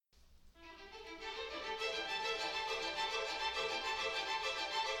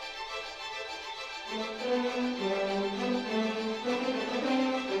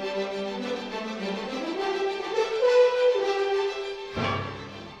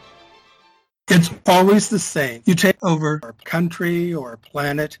It's always the same. You take over a country or a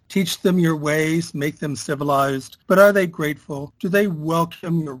planet, teach them your ways, make them civilized. But are they grateful? Do they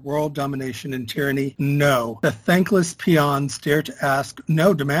welcome your world domination and tyranny? No. The thankless peons dare to ask,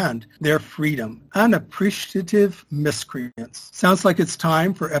 no, demand their freedom. Unappreciative miscreants. Sounds like it's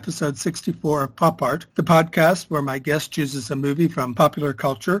time for episode 64 of Pop Art, the podcast where my guest chooses a movie from popular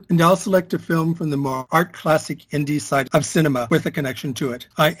culture, and I'll select a film from the more art classic indie side of cinema with a connection to it.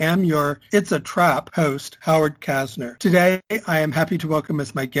 I am your It's a Trap host, Howard Kasner. Today, I am happy to welcome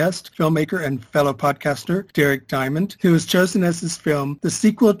as my guest, filmmaker and fellow podcaster, Derek Diamond, who has chosen as his film the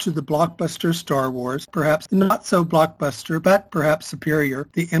sequel to the blockbuster Star Wars, perhaps not so blockbuster, but perhaps superior,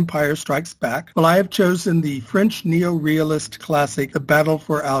 The Empire Strikes Back. Well, I have chosen the French neo-realist classic, The Battle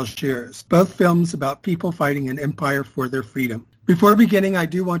for Algiers, both films about people fighting an empire for their freedom. Before beginning, I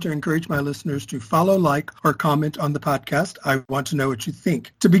do want to encourage my listeners to follow, like, or comment on the podcast. I want to know what you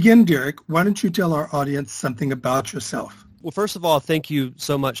think. To begin, Derek, why don't you tell our audience something about yourself? Well, first of all, thank you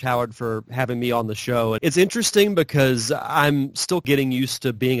so much, Howard, for having me on the show. It's interesting because I'm still getting used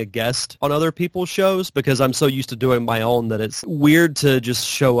to being a guest on other people's shows because I'm so used to doing my own that it's weird to just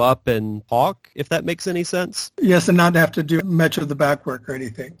show up and talk, if that makes any sense. Yes, and not have to do much of the back work or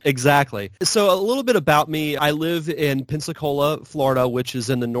anything. Exactly. So a little bit about me. I live in Pensacola, Florida, which is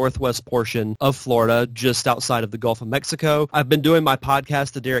in the northwest portion of Florida, just outside of the Gulf of Mexico. I've been doing my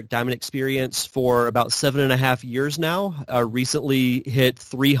podcast, The Derek Diamond Experience, for about 7.5 years now. Recently hit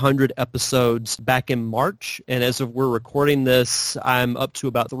 300 episodes back in March, and as of we're recording this, I'm up to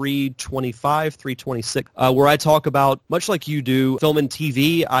about 325, 326, where I talk about, much like you do, film and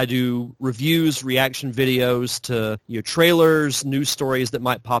TV. I do reviews, reaction videos to trailers, news stories that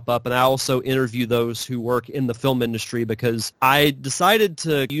might pop up, and I also interview those who work in the film industry because I decided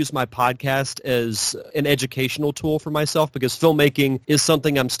to use my podcast as an educational tool for myself because filmmaking is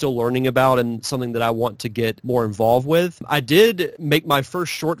something I'm still learning about and something that I want to get more involved with. I did make my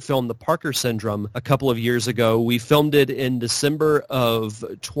first short film, The Parker Syndrome, a couple of years ago. We filmed it in December of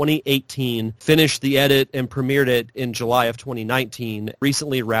 2018, finished the edit and premiered it in July of 2019,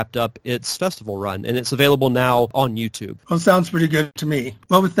 recently wrapped up its festival run, and it's available now on YouTube. Well, sounds pretty good to me.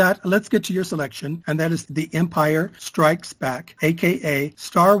 Well, with that, let's get to your selection, and that is The Empire Strikes Back, a.k.a.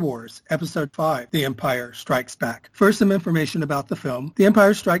 Star Wars, Episode 5, The Empire Strikes Back. First, some information about the film. The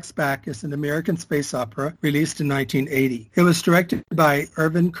Empire Strikes Back is an American space opera released in 1980. It was directed by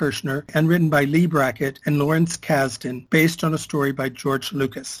Irvin Kershner and written by Lee Brackett and Lawrence Kasdan, based on a story by George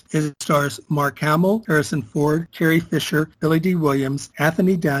Lucas. It stars Mark Hamill, Harrison Ford, Carrie Fisher, Billy D. Williams,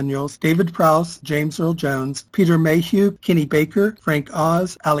 Anthony Daniels, David Prowse, James Earl Jones, Peter Mayhew, Kenny Baker, Frank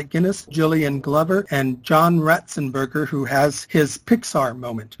Oz, Alec Guinness, Julian Glover, and John Ratzenberger, who has his Pixar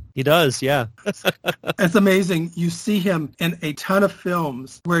moment. He does, yeah. It's amazing. You see him in a ton of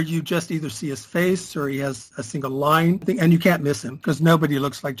films where you just either see his face or he has a single line, and you can't miss him because nobody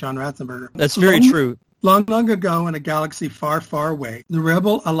looks like John Ratzenberger. That's very true. Long, long ago in a galaxy far, far away, the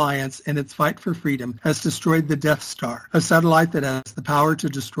Rebel Alliance in its fight for freedom has destroyed the Death Star, a satellite that has the power to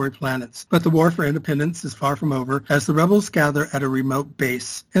destroy planets. But the war for independence is far from over as the rebels gather at a remote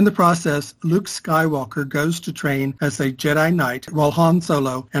base. In the process, Luke Skywalker goes to train as a Jedi Knight while Han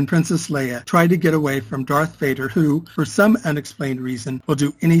Solo and Princess Leia try to get away from Darth Vader, who, for some unexplained reason, will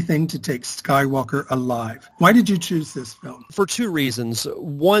do anything to take Skywalker alive. Why did you choose this film? For two reasons.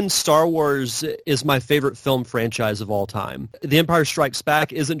 One, Star Wars is my favorite film franchise of all time. The Empire Strikes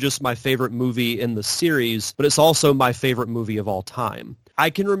Back isn't just my favorite movie in the series, but it's also my favorite movie of all time. I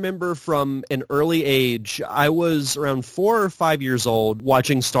can remember from an early age, I was around 4 or 5 years old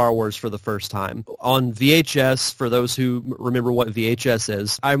watching Star Wars for the first time on VHS. For those who remember what VHS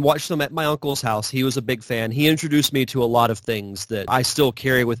is, I watched them at my uncle's house. He was a big fan. He introduced me to a lot of things that I still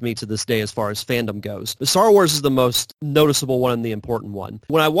carry with me to this day as far as fandom goes. But Star Wars is the most noticeable one and the important one.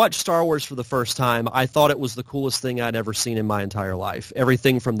 When I watched Star Wars for the first time, I thought it was the coolest thing I'd ever seen in my entire life.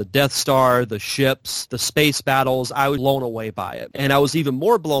 Everything from the Death Star, the ships, the space battles, I was blown away by it. And I was even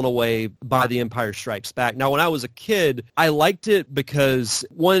more blown away by The Empire Strikes Back. Now, when I was a kid, I liked it because,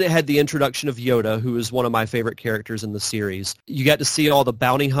 one, it had the introduction of Yoda, who is one of my favorite characters in the series. You got to see all the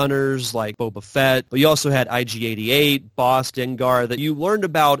bounty hunters like Boba Fett, but you also had IG-88, Boss, Dengar, that you learned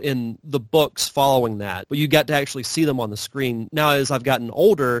about in the books following that, but you got to actually see them on the screen. Now, as I've gotten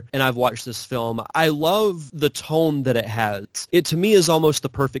older and I've watched this film, I love the tone that it has. It, to me, is almost the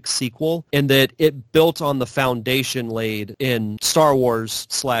perfect sequel in that it built on the foundation laid in Star Wars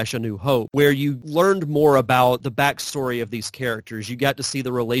Wars/A New Hope, where you learned more about the backstory of these characters. You got to see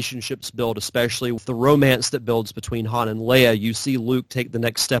the relationships build, especially with the romance that builds between Han and Leia. You see Luke take the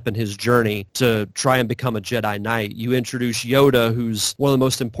next step in his journey to try and become a Jedi Knight. You introduce Yoda, who's one of the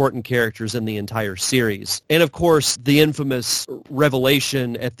most important characters in the entire series. And of course, the infamous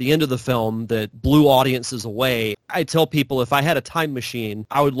revelation at the end of the film that blew audiences away. I tell people if I had a time machine,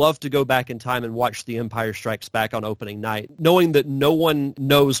 I would love to go back in time and watch The Empire Strikes Back on opening night, knowing that no one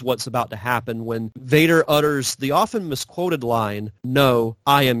knows what's about to happen when Vader utters the often misquoted line, "No,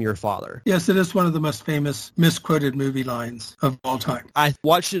 I am your father." Yes, it is one of the most famous misquoted movie lines of all time. I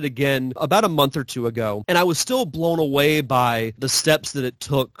watched it again about a month or two ago, and I was still blown away by the steps that it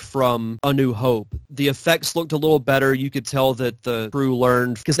took from A New Hope. The effects looked a little better. You could tell that the crew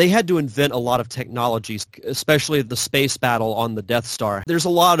learned, because they had to invent a lot of technologies, especially the space battle on the Death Star. There's a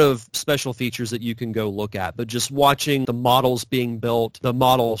lot of special features that you can go look at, but just watching the models being built, the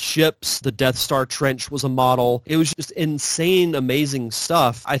model ships, the Death Star trench was a model. It was just insane, amazing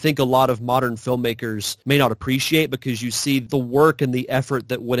stuff. I think a lot of modern filmmakers may not appreciate because you see the work and the effort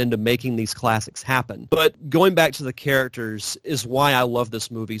that went into making these classics happen. But going back to the characters is why I love this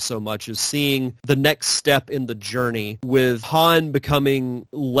movie so much, is seeing the next step in the journey with Han becoming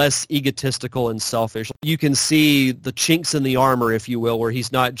less egotistical and selfish. You can see the chinks in the armor, if you will, where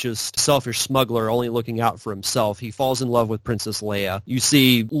he's not just a selfish smuggler only looking out for himself. He falls in love with Princess Leia. You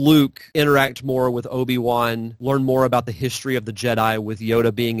see Luke interact more with Obi-Wan, learn more about the history of the Jedi with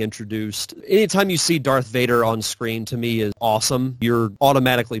Yoda being introduced. Anytime you see Darth Vader on screen, to me, is awesome. You're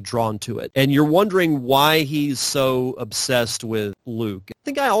automatically drawn to it. And you're wondering why he's so obsessed with Luke. I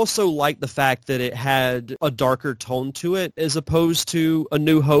think I also like the fact that it had a darker tone to it as opposed to A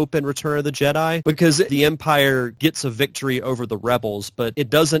New Hope and Return of the Jedi, because the Empire gets a victory over the rebels, but it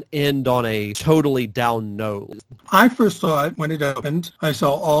doesn't end on a totally down note. I first saw it when it opened. I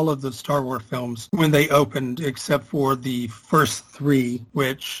saw all of the Star Wars films when they opened, except for the first three,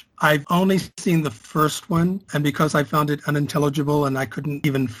 which I've only seen the first one, and because I found it unintelligible and I couldn't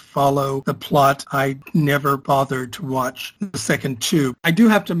even follow the plot, I never bothered to watch the second two. I do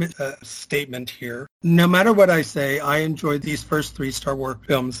have to make a statement here. No matter what I say, I enjoyed these first three Star Wars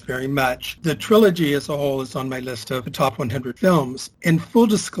films very much. The trilogy as a whole is on my list of the top 100 films. In full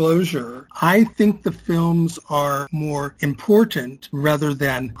disclosure, I think the films are more important rather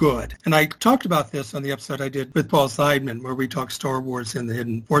than good. And I talked about this on the episode I did with Paul Seidman, where we talked Star Wars in the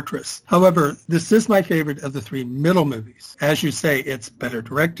Hidden Fortress. However, this is my favorite of the three middle movies. As you say, it's better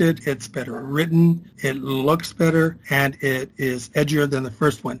directed, it's better written, it looks better, and it is edgier than the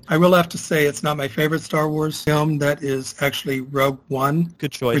first one. I will have to say it's not my favorite Star Wars film. That is actually Rogue One.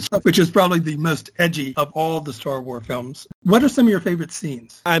 Good choice. Which is probably the most edgy of all the Star Wars films. What are some of your favorite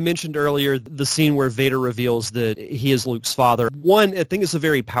scenes? I mentioned earlier the scene where Vader reveals that he is Luke's father. One, I think it's a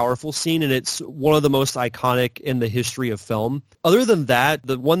very powerful scene, and it's one of the most iconic in the history of film. Other than that,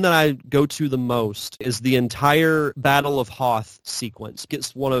 the one that I go to the most is the entire Battle of Hoth sequence.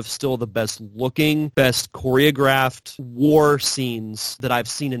 It's one of still the best looking, best choreographed war scenes that I've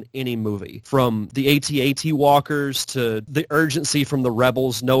seen in any movie. From the AT-AT walkers to the urgency from the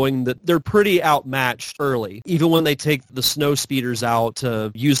rebels knowing that they're pretty outmatched early. Even when they take the snow speeders out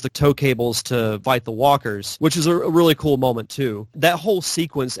to use the tow cables to fight the walkers, which is a really cool moment too. That whole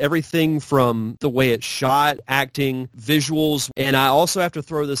sequence, everything from the way it's shot, acting, visuals, and I also have to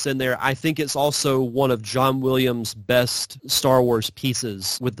throw this in there, I think it's also one of John Williams' best Star Wars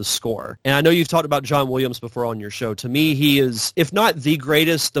pieces with the score. And I know you've talked about John Williams before on your show. To me, he is, if not the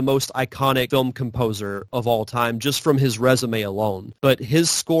greatest, the most iconic film composer of all time, just from his resume alone. But his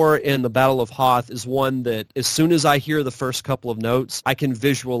score in the Battle of Hoth is one that as soon as I hear the first couple of notes, I can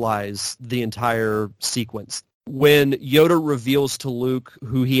visualize the entire sequence. When Yoda reveals to Luke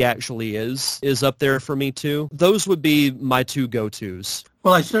who he actually is up there for me too. Those would be my two go-tos.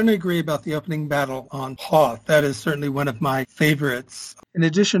 Well, I certainly agree about the opening battle on Hoth. That is certainly one of my favorites. In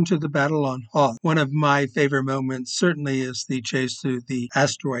addition to the battle on Hoth, one of my favorite moments certainly is the chase through the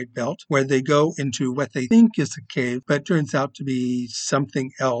asteroid belt, where they go into what they think is a cave, but turns out to be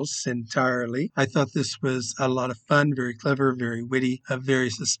something else entirely. I thought this was a lot of fun, very clever, very witty, very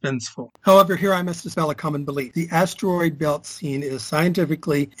suspenseful. However, here I must dispel a common belief. The asteroid belt scene is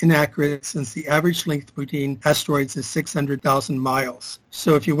scientifically inaccurate since the average length between asteroids is 600,000 miles.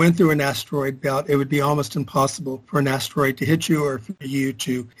 So if you went through an asteroid belt, it would be almost impossible for an asteroid to hit you or for you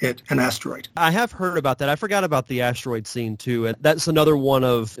to hit an asteroid. I have heard about that. I forgot about the asteroid scene too. And that's another one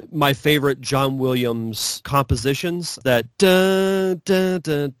of my favorite John Williams compositions. That dun, dun,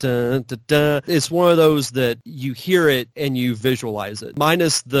 dun, dun, dun, dun. It's one of those that you hear it and you visualize it.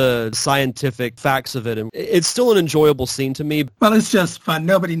 Minus the scientific facts of it. And it's still an enjoyable scene to me. Well, it's just fun.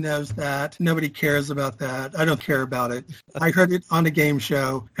 Nobody knows that. Nobody cares about that. I don't care about it. I heard it on a game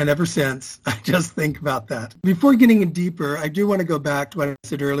show, and ever since, I just think about that. Before getting in deeper, I do want to go back to what I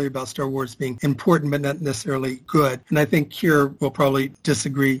said earlier about Star Wars being important but not necessarily good. And I think Keir will probably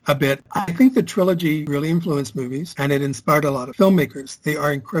disagree a bit. I think the trilogy really influenced movies, and it inspired a lot of filmmakers. They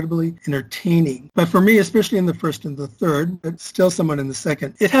are incredibly entertaining. But for me, especially in the first and the third, but still somewhat in the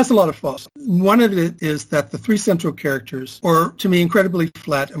second, it has a lot of faults. One of it is that the three central characters are, to me, incredibly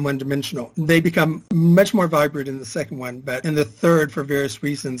flat and one-dimensional. They become much more vibrant in the second one, but in the third, for various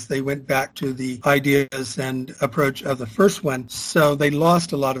reasons, they went back to the ideas and approach of the first one, so they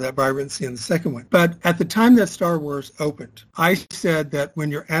lost a lot of that vibrancy in the second one. But at the time that Star Wars opened, I said that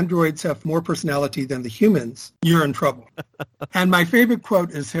when your androids have more personality than the humans, you're in trouble. And my favorite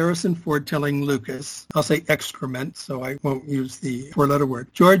quote is Harrison Ford telling Lucas, I'll say excrement, so I won't use the four-letter word,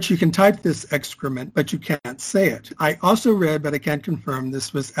 George, you can type this excrement, but you can't say it. I also read, but I can't confirm,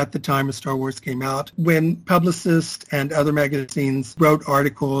 this was at the time of Star Wars came out, when publicists and other magazines wrote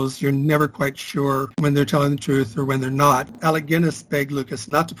articles, you're never quite sure when they're telling the truth or when they're not. Alec Guinness begged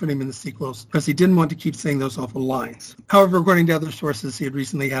Lucas not to put him in the sequels because he didn't want to keep saying those awful lines. However, according to other sources, he had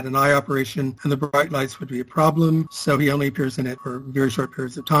recently had an eye operation and the bright lights would be a problem, so he only appears in it for very short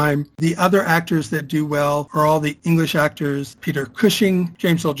periods of time. The other actors that do well are all the English actors, Peter Cushing,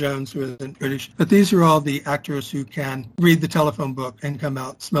 James Earl Jones, who isn't British, but these are all the actors who can read the telephone book and come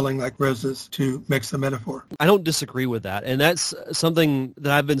out smelling like roses, to mix the metaphor. I don't disagree with that. And that's something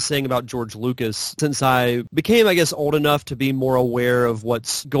that I've been saying about George Lucas since I became, I guess, old enough to be more aware of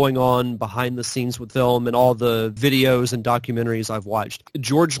what's going on behind the scenes with film and all the videos and documentaries I've watched.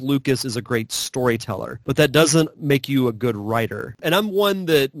 George Lucas is a great storyteller, but that doesn't make you a good writer. And I'm one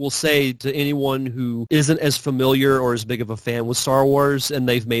that will say to anyone who isn't as familiar or as big of a fan with Star Wars and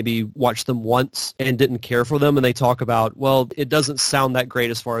they've maybe watched them once and didn't care for them and they talk about, well, it doesn't sound that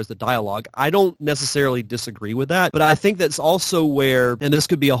great as far as the dialogue. I don't necessarily disagree with that, but I think that's also where, and this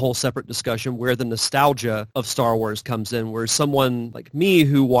could be a whole separate discussion, where the nostalgia of Star Wars comes in, where someone like me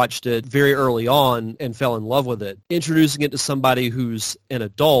who watched it very early on and fell in love with it, introducing it to somebody who's an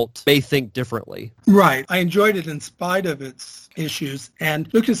adult may think differently. Right. I enjoyed it in spite of its issues,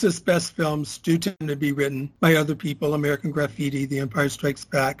 and Lucas's best films do tend to be written by other people: American Graffiti, The Empire Strikes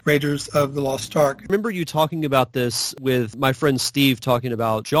Back, Raiders of the Lost Ark. I remember you talking about this with my friend Steve talking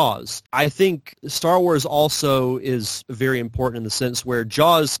about Jaws. I think Star Wars also is very important in the sense where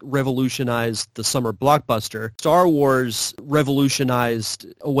Jaws revolutionized the summer blockbuster. Star Wars revolutionized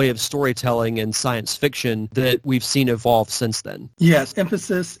a way of storytelling and science fiction that we've seen evolve since then. Yes,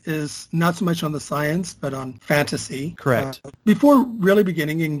 emphasis is not so much on the science, but on fantasy. Correct. Before really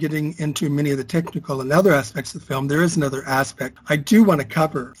beginning and getting into many of the technical and other aspects of the film, there is another aspect I do want to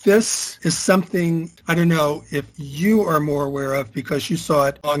cover. This is something, I don't know if you are more aware of because you saw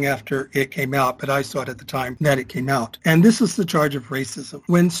it long after it came out, but I saw it at the time that it came out. And this is the charge of racism.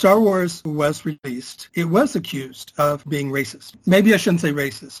 When Star Wars was released, it was accused of being racist. Maybe I shouldn't say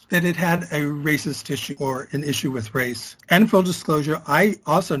racist, that it had a racist issue or an issue with race. And full disclosure, I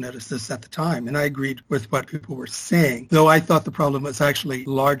also noticed this at the time, and I agreed with what people were saying, though I thought the problem was actually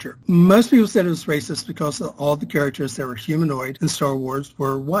larger. Most people said it was racist because all the characters that were humanoid in Star Wars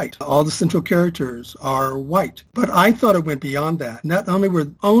were white. All the central characters are white. But I thought it went beyond that. Not only were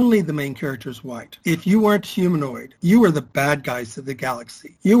only the main characters white. If you weren't humanoid, you were the bad guys of the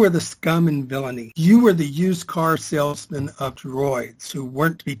galaxy. You were the scum and villainy. You were the used car salesman of droids who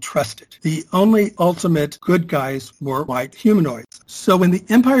weren't to be trusted. The only ultimate good guys were white humanoids. So when The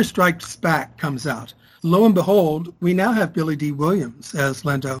Empire Strikes Back comes out, lo and behold, we now have Billy D. Williams as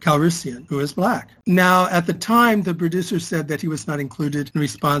Lando Calrissian, who is black. Now, at the time, the producer said that he was not included in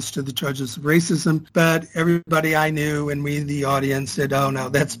response to the charges of racism, but everybody I knew and we, the audience, said, oh, no,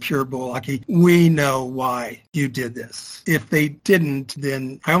 that's pure bullocking. We know why you did this. If they didn't,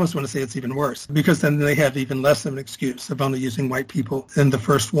 then I almost want to say it's even worse, because then they have even less of an excuse of only using white people in the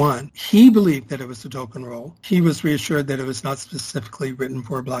first one. He believed that it was a token role. He was reassured that it was not specifically written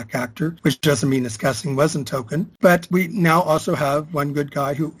for a black actor, which doesn't mean it's casting reason wasn't Token. But we now also have one good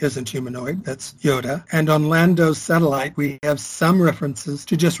guy who isn't humanoid. That's Yoda. And on Lando's satellite, we have some references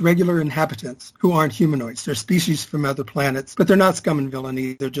to just regular inhabitants who aren't humanoids. They're species from other planets, but they're not scum and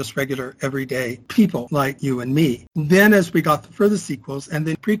villainy. They're just regular, everyday people like you and me. Then as we got the further sequels and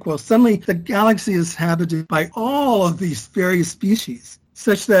then prequels, suddenly the galaxy is inhabited by all of these various species,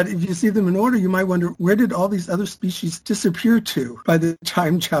 such that if you see them in order, you might wonder, where did all these other species disappear to by the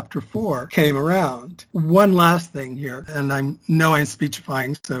time Chapter 4 came around? One last thing here, and I know I'm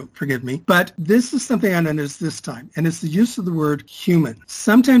speechifying, so forgive me, but this is something I noticed this time, and it's the use of the word human.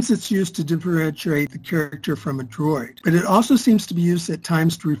 Sometimes it's used to differentiate the character from a droid, but it also seems to be used at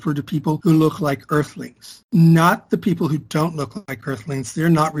times to refer to people who look like Earthlings. Not the people who don't look like Earthlings. They're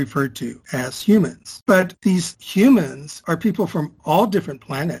not referred to as humans. But these humans are people from all different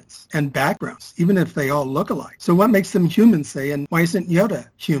planets and backgrounds, even if they all look alike. So what makes them human, say, and why isn't Yoda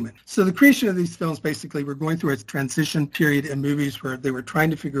human? So the creation of these films basically were going through a transition period in movies where they were trying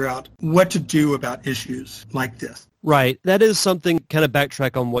to figure out what to do about issues like this. Right. That is something, kind of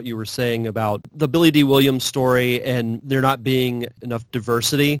backtrack on what you were saying about the Billy D. Williams story and there not being enough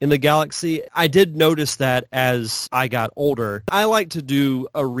diversity in the galaxy. I did notice that as I got older. I like to do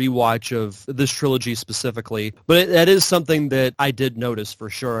a rewatch of this trilogy specifically, but that is something that I did notice for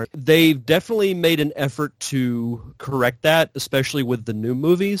sure. They've definitely made an effort to correct that, especially with the new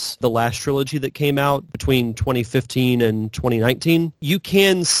movies, the last trilogy that came out between 2015 and 2019. You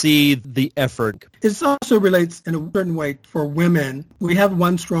can see the effort. It also relates in a certain way for women. We have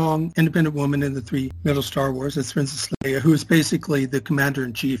one strong independent woman in the three middle Star Wars. It's Princess Leia, who is basically the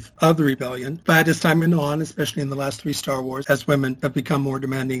commander-in-chief of the rebellion. But as time went on, especially in the last three Star Wars, as women have become more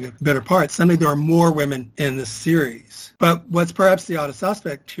demanding of better parts, suddenly there are more women in the series. But what's perhaps the oddest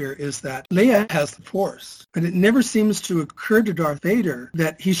aspect here is that Leia has the Force, but it never seems to occur to Darth Vader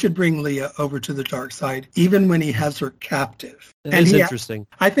that he should bring Leia over to the dark side, even when he has her captive. That is interesting.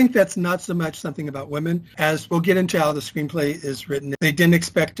 I think that's not so much something about women, as we'll get into how the screenplay is written. They didn't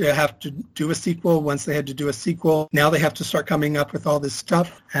expect to have to do a sequel. Once they had to do a sequel, now they have to start coming up with all this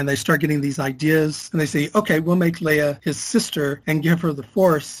stuff, and they start getting these ideas, and they say, okay, we'll make Leia his sister and give her the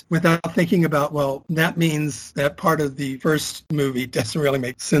Force, without thinking about, well, that means that part of the first movie doesn't really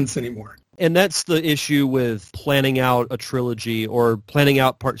make sense anymore. And that's the issue with planning out a trilogy or planning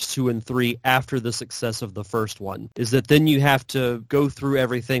out parts 2 and 3 after the success of the first one, is that then you have to go through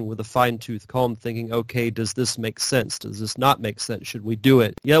everything with a fine-tooth comb thinking, okay, does this make sense? Does this not make sense? Should we do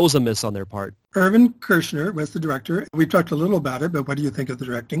it? Yeah, it was a miss on their part. Irvin Kershner was the director. We've talked a little about it, but what do you think of the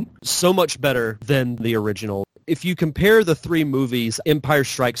directing? So much better than the original. If you compare the three movies, Empire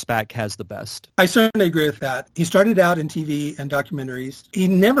Strikes Back has the best. I certainly agree with that. He started out in TV and documentaries. He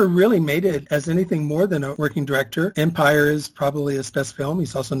never really made it as anything more than a working director. Empire is probably his best film.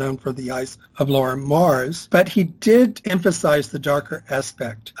 He's also known for The Eyes of Laura Mars. But he did emphasize the darker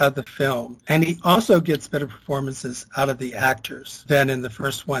aspect of the film. And he also gets better performances out of the actors than in the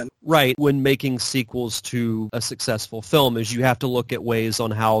first one. Right. When making sequels to a successful film is you have to look at ways on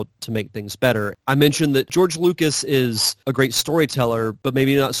how to make things better. I mentioned that George Lucas is a great storyteller, but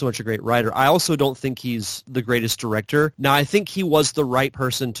maybe not so much a great writer. I also don't think he's the greatest director. Now, I think he was the right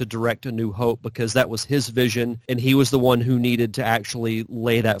person to direct A New Hope because that was his vision, and he was the one who needed to actually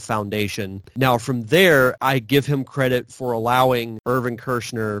lay that foundation. Now, from there, I give him credit for allowing Irvin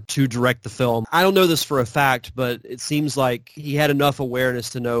Kershner to direct the film. I don't know this for a fact, but it seems like he had enough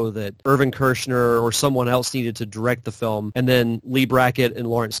awareness to know that Irvin Kershner or someone else needed to direct the film, and then Lee Brackett and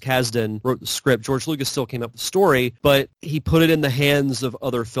Lawrence Kasdan wrote the script. George Lucas still came up with the story, but he put it in the hands of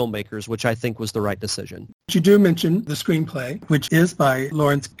other filmmakers, which I think was the right decision. You do mention the screenplay, which is by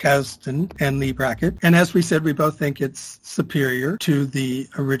Lawrence Kasdan and Lee Brackett, and as we said, we both think it's superior to the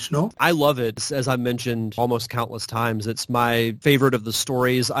original. I love it. As I mentioned almost countless times, it's my favorite of the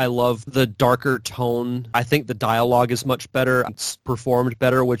stories. I love the darker tone. I think the dialogue is much better. It's performed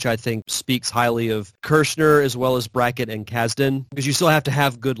better, which I think speaks highly of Kershner as well as Brackett and Kasdan, because you still have to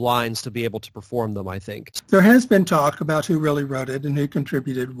have good lines to be able to perform them, I think. There has been talk about who really wrote it and who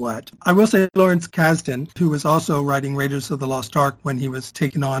contributed what. I will say Lawrence Kasdan, who was also writing Raiders of the Lost Ark when he was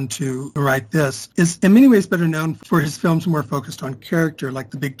taken on to write this, is in many ways better known for his films more focused on character, like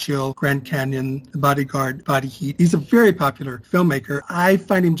The Big Chill, Grand Canyon, The Bodyguard, Body Heat. He's a very popular filmmaker. I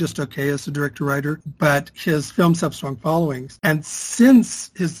find him just okay as a director-writer, but his films have strong followings. And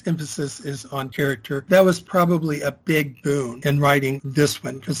since his his emphasis is on character. That was probably a big boon in writing this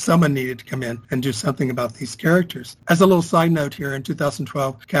one because someone needed to come in and do something about these characters. As a little side note here, in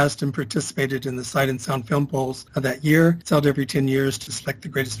 2012, Kasdan participated in the Sight and Sound Film Polls of that year. It's held every 10 years to select the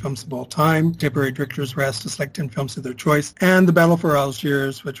greatest films of all time. Contemporary directors were asked to select 10 films of their choice. And The Battle for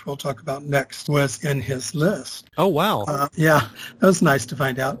Algiers, which we'll talk about next, was in his list. Oh, wow. Yeah, that was nice to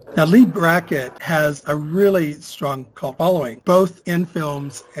find out. Now, Leigh Brackett has a really strong cult following, both in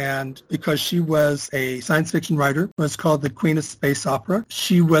films and because she was a science fiction writer, was called the Queen of Space Opera.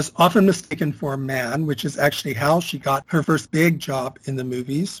 She was often mistaken for a man, which is actually how she got her first big job in the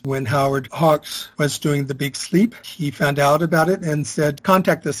movies. When Howard Hawks was doing The Big Sleep, he found out about it and said,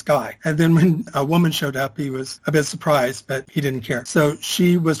 contact this guy. And then when a woman showed up, he was a bit surprised, but he didn't care. So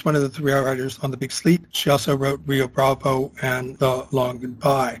she was one of the 3 writers on The Big Sleep. She also wrote Rio Bravo and The Long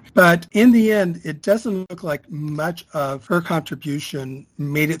Goodbye. But in the end, it doesn't look like much of her contribution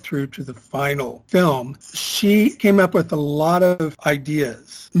made it through to the final film. She came up with a lot of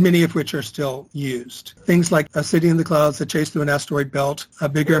ideas, many of which are still used. Things like A City in the Clouds, A Chase Through an Asteroid Belt, a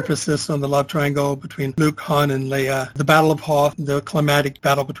bigger emphasis on the love triangle between Luke, Han, and Leia, the Battle of Hoth, the climatic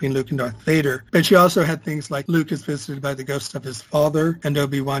battle between Luke and Darth Vader. But she also had things like Luke is visited by the ghost of his father and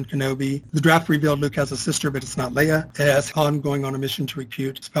Obi-Wan Kenobi. The draft revealed Luke has a sister, but it's not Leia. It has Han going on a mission to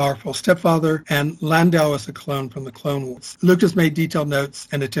recruit his powerful stepfather, and Landau is a clone from the Clone Wars. Lucas made detailed notes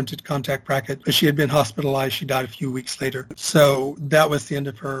and attempted to contact Brackett, but she had been hospitalized. She died a few weeks later. So that was the end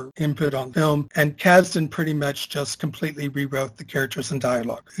of her input on film. And Kasdan pretty much just completely rewrote the characters and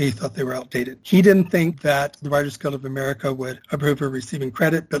dialogue. He thought they were outdated. He didn't think that the Writers Guild of America would approve her receiving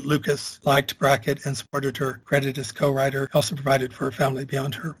credit, but Lucas liked Brackett and supported her credit as co-writer, also provided for her family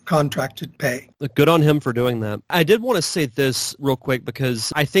beyond her contracted pay. Good on him for doing that. I did want to say this real quick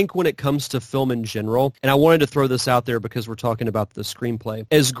because I think when it comes to film in general, and I wanted to throw this out there because we're talking about the screenplay,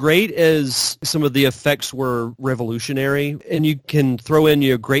 as great as some of the effects were revolutionary, and you can throw in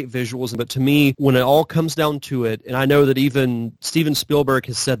your great visuals, but to me, when it all comes down to it, and I know that even Steven Spielberg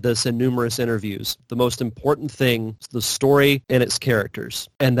has said this in numerous interviews, the most important thing is the story and its characters,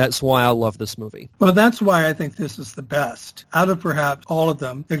 and that's why I love this movie. Well, that's why I think this is the best out of perhaps all of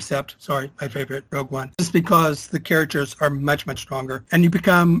them, except, my favorite, Rogue One, just because the characters are much, much stronger, and you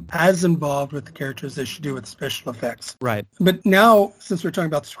become as involved with the characters as you do with special effects. Right. But now, since we're talking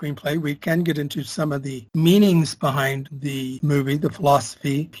about the screenplay, we can get into some of the meanings behind the movie, the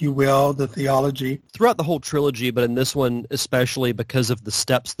philosophy, if you will, the theology. Throughout the whole trilogy, but in this one especially because of the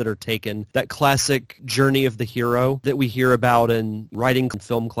steps that are taken, that classic journey of the hero that we hear about in writing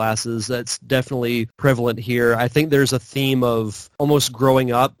film classes, that's definitely prevalent here. I think there's a theme of almost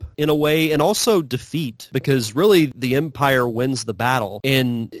growing up in a way, and also defeat, because really the Empire wins the battle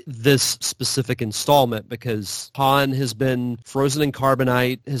in this specific installment because Han has been frozen in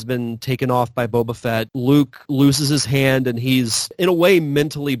carbonite, has been taken off by Boba Fett. Luke loses his hand, and he's in a way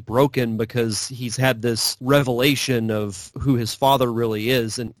mentally broken because he's had this revelation of who his father really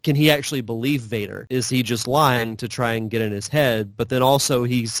is, and can he actually believe Vader? Is he just lying to try and get in his head? But then also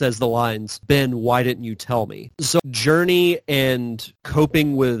he says the lines, Ben, why didn't you tell me? So journey and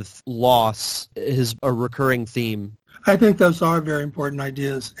coping with loss is a recurring theme. I think those are very important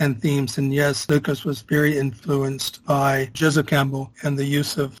ideas and themes. And yes, Lucas was very influenced by Joseph Campbell and the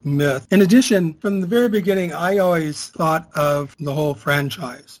use of myth. In addition, from the very beginning, I always thought of the whole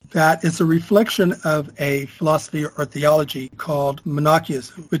franchise that it's a reflection of a philosophy or theology called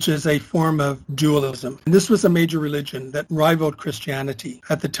monotheism, which is a form of dualism. And this was a major religion that rivaled Christianity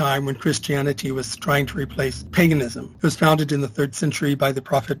at the time when Christianity was trying to replace paganism. It was founded in the 3rd century by the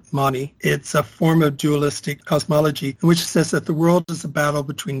prophet Mani. It's a form of dualistic cosmology in which it says that the world is a battle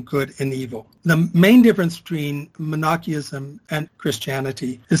between good and evil. The main difference between monotheism and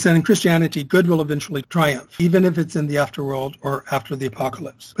Christianity is that in Christianity, good will eventually triumph, even if it's in the afterworld or after the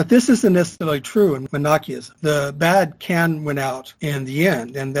apocalypse. But this isn't necessarily true in monotheism. The bad can win out in the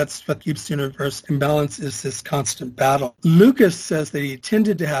end, and that's what keeps the universe in balance, is this constant battle. Lucas says that he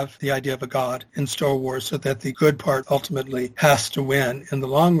tended to have the idea of a god in Star Wars so that the good part ultimately has to win in the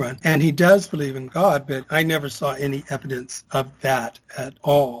long run. And he does believe in God, but I never saw any evidence of that at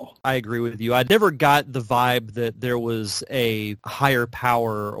all. I agree with you. I never got the vibe that there was a higher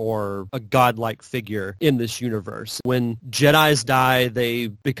power or a godlike figure in this universe. When Jedis die, they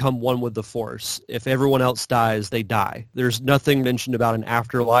become one with the Force. If everyone else dies, they die. There's nothing mentioned about an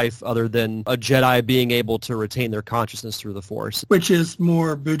afterlife other than a Jedi being able to retain their consciousness through the Force. Which is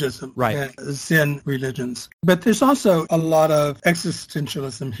more Buddhism, right? Zen religions. But there's also a lot of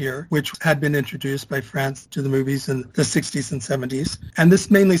existentialism here, which had been introduced by France to the movies movies in the 60s and 70s. And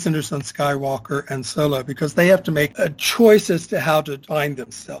this mainly centers on Skywalker and Solo because they have to make a choice as to how to define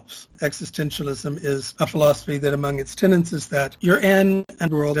themselves. Existentialism is a philosophy that among its tenets is that you're in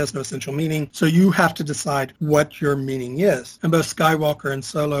and the world has no essential meaning, so you have to decide what your meaning is. And both Skywalker and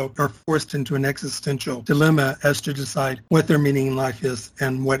Solo are forced into an existential dilemma as to decide what their meaning in life is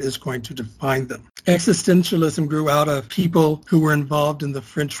and what is going to define them. Existentialism grew out of people who were involved in the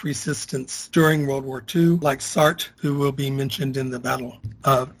French resistance during World War II, like Sartre, who will be mentioned in the Battle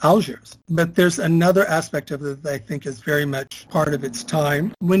of Algiers. But there's another aspect of it that I think is very much part of its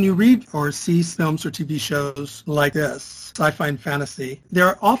time. When you read or see films or TV shows like this, sci-fi and fantasy,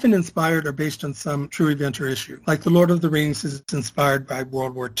 they're often inspired or based on some true event or issue. Like The Lord of the Rings is inspired by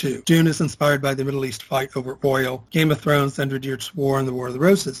World War II. Dune is inspired by the Middle East fight over oil. Game of Thrones, the Hundred Years' War, and the War of the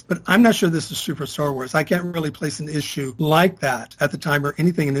Roses. But I'm not sure this is true for Star Wars. I can't really place an issue like that at the time or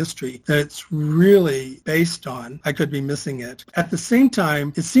anything in history that it's really based on. I could be missing it. At the same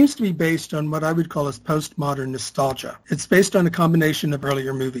time, it seems to be based on what I would call as postmodern nostalgia. It's based on a combination of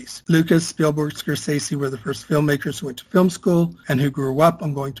earlier movies. Lucas, Spielberg, Scorsese were the first filmmakers who went to film school and who grew up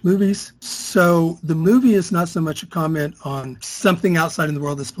on going to movies. So the movie is not so much a comment on something outside in the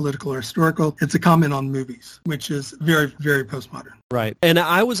world that's political or historical. It's a comment on movies, which is very, very postmodern. Right. And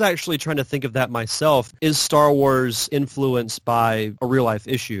I was actually trying to think of that myself. Is Star Wars influenced by a real-life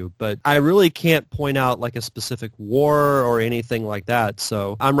issue? But I really can't point out like a specific war or anything like that.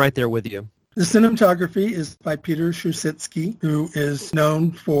 So I'm right there with you. The cinematography is by Peter Shusitsky, who is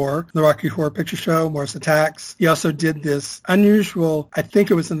known for the Rocky Horror Picture Show, Mars Attacks. He also did this unusual, I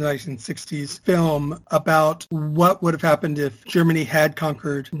think it was in the 1960s, film about what would have happened if Germany had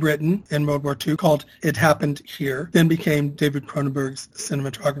conquered Britain in World War II, called It Happened Here, then became David Cronenberg's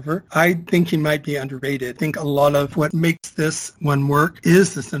cinematographer. I think he might be underrated. I think a lot of what makes this one work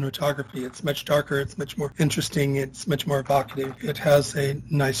is the cinematography. It's much darker, it's much more interesting, it's much more evocative. It has a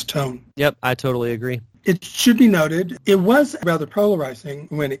nice tone. Yep, I totally agree. It should be noted, it was rather polarizing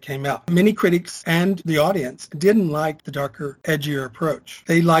when it came out. Many critics and the audience didn't like the darker, edgier approach.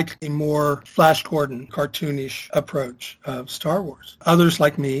 They liked a more Flash Gordon, cartoonish approach of Star Wars. Others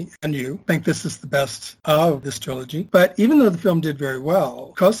like me and you think this is the best of this trilogy. But even though the film did very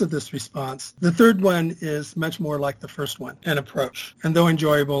well, because of this response, the third one is much more like the first one in approach. And though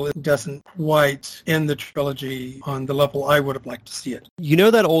enjoyable, it doesn't quite end the trilogy on the level I would have liked to see it. You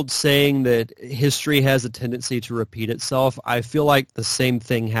know that old saying that history has a tendency to repeat itself? I feel like the same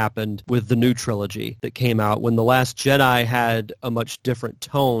thing happened with the new trilogy that came out when The Last Jedi had a much different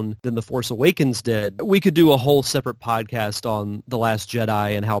tone than The Force Awakens did. We could do a whole separate podcast on The Last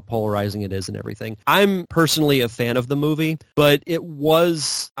Jedi and how polarizing it is and everything. I'm personally a fan of the movie, but it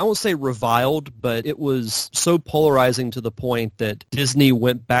was, I won't say reviled, but it was so polarizing to the point that Disney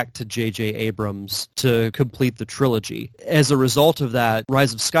went back to J.J. Abrams to complete the trilogy. As a result of that,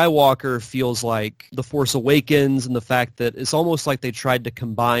 Rise of Skywalker feels like The Force Awakens, and the fact that it's almost like they tried to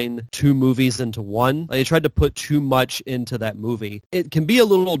combine two movies into one. They tried to put too much into that movie. It can be a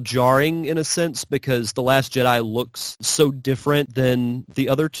little jarring in a sense because The Last Jedi looks so different than the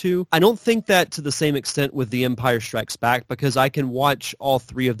other two. I don't think that to the same extent with The Empire Strikes Back because I can watch all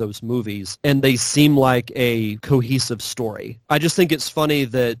three of those movies and they seem like a cohesive story. I just think it's funny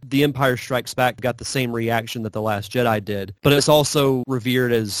that The Empire Strikes Back got the same reaction that The Last Jedi did, but it's also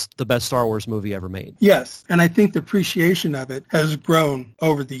revered as the best Star Wars movie ever made. Yes, and I think the appreciation of it has grown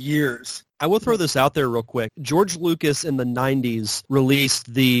over the years. I will throw this out there real quick. George Lucas in the 90s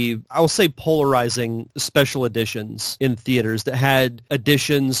released the, I will say, polarizing special editions in theaters that had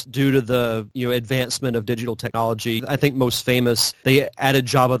additions due to the advancement of digital technology. I think most famous, they added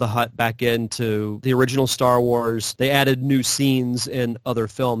Jabba the Hutt back into the original Star Wars. They added new scenes in other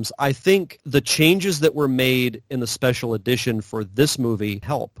films. I think the changes that were made in the special edition for this movie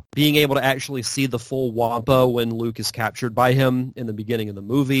help. Being able to actually see the full Wampa when Luke is captured by him in the beginning of the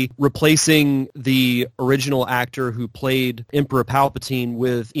movie, replacing the original actor who played Emperor Palpatine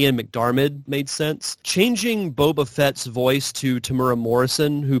with Ian McDiarmid made sense. Changing Boba Fett's voice to Tamura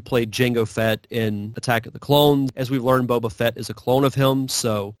Morrison, who played Jango Fett in Attack of the Clones. As we've learned, Boba Fett is a clone of him,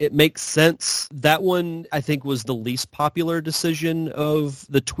 so it makes sense. That one, I think, was the least popular decision of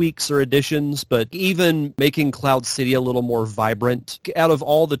the tweaks or additions, but even making Cloud City a little more vibrant, out of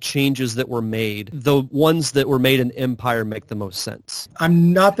all the changes that were made, the ones that were made in Empire make the most sense.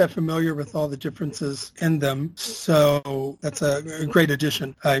 I'm not that familiar with with all the differences in them. So that's a great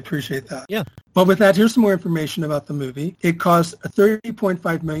addition. I appreciate that. Yeah. Well, with that, here's some more information about the movie. It cost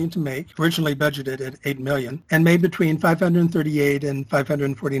 $30.5 million to make, originally budgeted at $8 million, and made between $538 and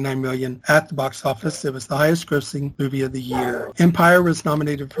 $549 million at the box office. It was the highest-grossing movie of the year. Empire was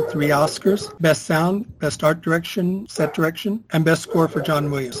nominated for 3 Oscars: Best Sound, Best Art Direction, Set Direction, and Best Score for John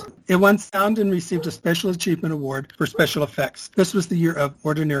Williams. It won Sound and received a Special Achievement Award for Special Effects. This was the year of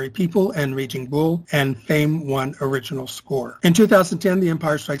Ordinary People and Raging Bull, and Fame won Original Score. In 2010, The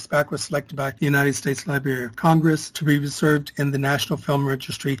Empire Strikes Back was selected by the United States Library of Congress to be preserved in the National Film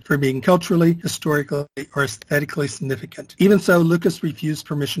Registry for being culturally, historically, or aesthetically significant. Even so, Lucas refused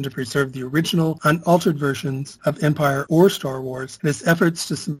permission to preserve the original, unaltered versions of Empire or Star Wars, and his efforts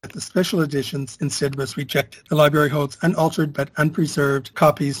to submit the special editions instead was rejected. The library holds unaltered but unpreserved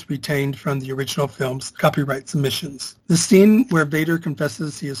copies retained from the original film's copyright submissions. The scene where Vader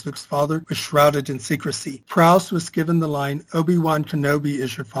confesses he is Luke's father was shrouded in secrecy. Prowse was given the line, "Obi-Wan Kenobi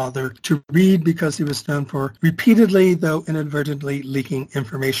is your father," to read because he was known for repeatedly, though inadvertently, leaking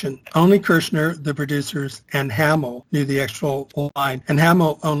information. Only Kirshner, the producers, and Hamill knew the actual line, and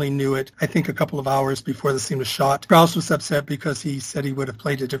Hamill only knew it, I think, a couple of hours before the scene was shot. Prowse was upset because he said he would have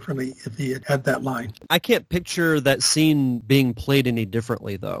played it differently if he had had that line. I can't picture that scene being played any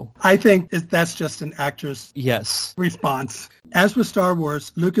differently, though. I think that's just an actor's response. As with Star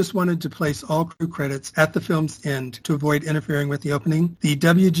Wars, Lucas wanted to place all crew credits at the film's end to avoid interfering with the opening. The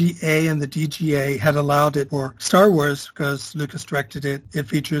WGA and the DGA had allowed it for Star Wars because Lucas directed it. It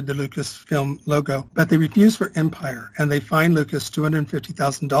featured the Lucasfilm logo. But they refused for Empire, and they fined Lucas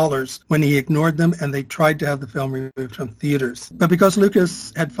 $250,000 when he ignored them, and they tried to have the film removed from theaters. But because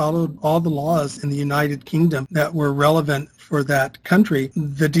Lucas had followed all the laws in the United Kingdom that were relevant for that country,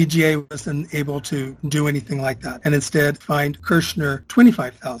 the DGA wasn't able to do anything like that, and instead fined Kirshner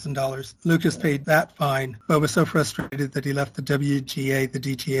 $25,000. Lucas paid that fine, but was so frustrated that he left the WGA, the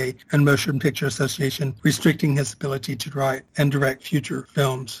DGA, and Motion Picture Association, restricting his ability to write and direct future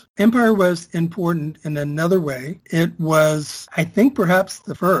films. Empire was important in another way. It was, I think, perhaps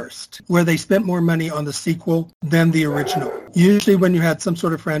the first where they spent more money on the sequel than the original. Usually when you had some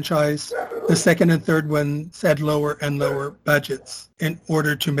sort of franchise, the second and third ones had lower and lower budgets in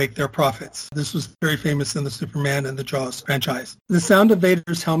order to make their profits. This was very famous in the Superman and the Jaws franchise. The sound of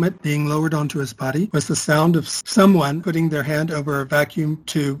Vader's helmet being lowered onto his body was the sound of someone putting their hand over a vacuum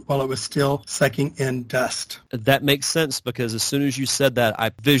tube while it was still sucking in dust. That makes sense because as soon as you said that,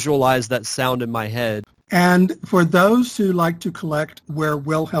 I visualized that sound in my head. And for those who like to collect where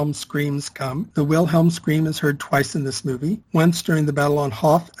Wilhelm screams come, the Wilhelm scream is heard twice in this movie. Once during the battle on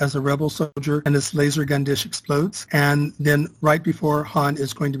Hoth as a rebel soldier and his laser gun dish explodes, and then right before Han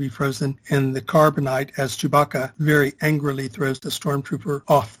is going to be frozen in the carbonite as Chewbacca very angrily throws the stormtrooper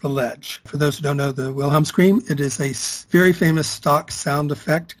off the ledge. For those who don't know the Wilhelm scream, it is a very famous stock sound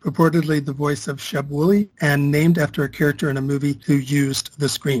effect, purportedly the voice of Sheb Woolley, and named after a character in a movie who used the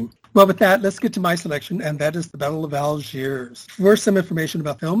scream. Well, with that, let's get to my selection, and that is The Battle of Algiers. First, some information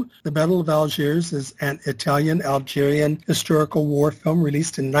about the film. The Battle of Algiers is an Italian-Algerian historical war film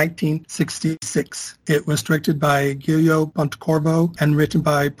released in 1966. It was directed by Giulio Pontecorvo and written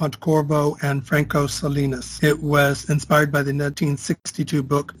by Pontecorvo and Franco Salinas. It was inspired by the 1962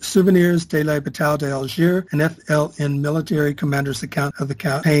 book Souvenirs de la Bataille d'Alger, an FLN military commander's account of the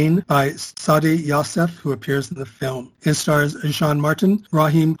campaign by Saadi Youssef, who appears in the film. It stars Jean Martin,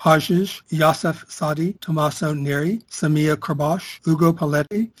 Rahim Hajj, Youssef Saadi, Tommaso Neri, Samia Korbash, Ugo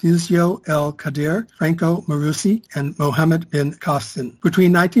Paletti, Fuzio El Kadir, Franco Marusi, and Mohammed bin Qasim.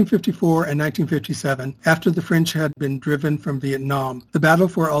 Between 1954 and 1957, after the French had been driven from Vietnam, the battle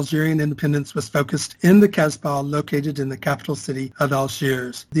for Algerian independence was focused in the Kasbah located in the capital city of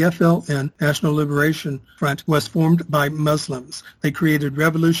Algiers. The FLN, National Liberation Front, was formed by Muslims. They created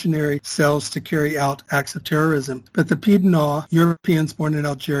revolutionary cells to carry out acts of terrorism, but the Pied-Noirs, Europeans born in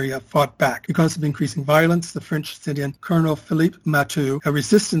Algeria, fought back. Because of increasing violence, the French sent in Colonel Philippe Matou, a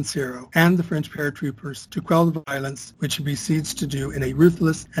resistance hero, and the French paratroopers to quell the violence, which he proceeds to do in a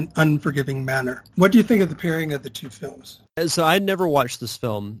ruthless and unforgiving manner. What do you think of the pairing of the two films? So I'd never watched this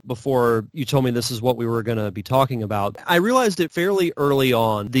film before you told me this is what we were going to be talking about. I realized it fairly early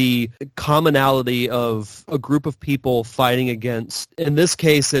on, the commonality of a group of people fighting against, in this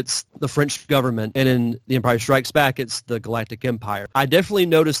case, it's the French government, and in The Empire Strikes Back, it's the Galactic Empire. I definitely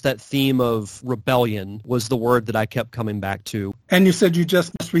noticed that theme of rebellion was the word that I kept coming back to. And you said you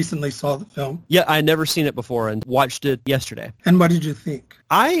just recently saw the film. Yeah, I had never seen it before and watched it yesterday. And what did you think?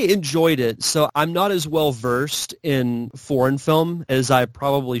 I enjoyed it. So I'm not as well versed in foreign film as I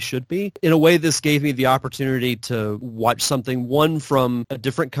probably should be. In a way, this gave me the opportunity to watch something, one, from a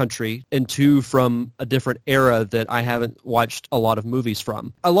different country, and two, from a different era that I haven't watched a lot of movies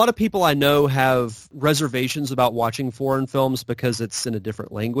from. A lot of people I know have reservations about watching foreign films because it's in a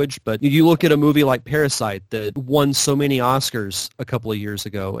different language, but you look at a movie like Parasite that won so many Oscars a couple of years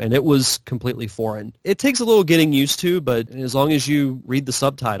ago, and it was completely foreign. It takes a little getting used to, but as long as you read the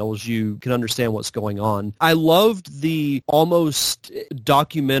subtitles, you can understand what's going on. I loved the almost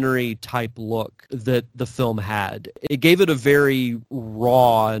documentary type look that the film had. It gave it a very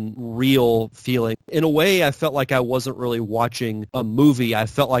raw and real feeling. In a way, I felt like I wasn't really watching a movie. I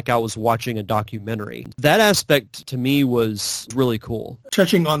felt like I was watching a documentary. That aspect to me was really cool.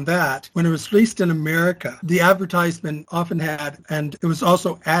 Touching on that, when it was released in America, the advertisement often had, and it was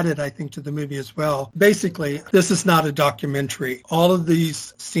also added, I think, to the movie as well, basically, this is not a documentary. All of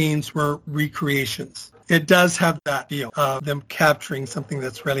these scenes were recreations. It does have that feel of them capturing something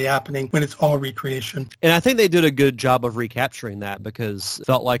that's really happening when it's all recreation. And I think they did a good job of recapturing that, because it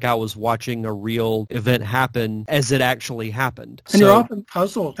felt like I was watching a real event happen as it actually happened. And you're often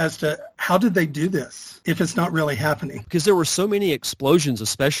puzzled as to how did they do this if it's not really happening? Because there were so many explosions,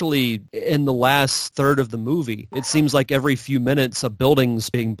 especially in the last third of the movie. It seems like every few minutes a building's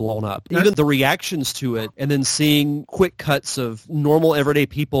being blown up. Even the reactions to it, and then seeing quick cuts of normal everyday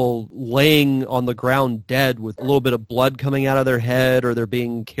people laying on the ground dead with a little bit of blood coming out of their head, or they're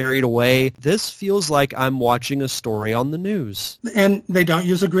being carried away. This feels like I'm watching a story on the news. And they don't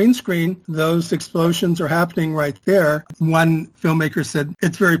use a green screen. Those explosions are happening right there. One filmmaker said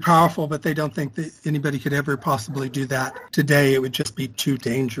it's very powerful, but they don't think that anybody could ever possibly do that today. It would just be too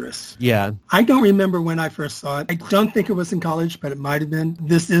dangerous. Yeah. I don't remember when I first saw it. I don't think it was in college, but it might have been.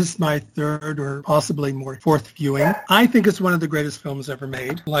 This is my third or possibly more fourth viewing. I think it's one of the greatest films ever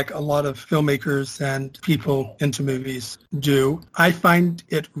made, like a lot of filmmakers and people into movies do. I find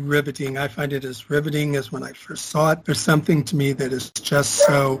it riveting. I find it as riveting as when I first saw it. There's something to me that is just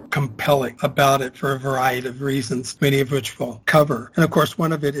so compelling about it for a variety of reasons, many of which we'll cover. And of course,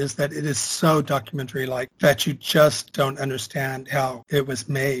 one of it is that it is so documentary-like that you just don't understand how it was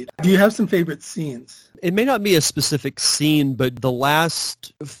made. Do you have some favorite scenes? It may not be a specific scene, but the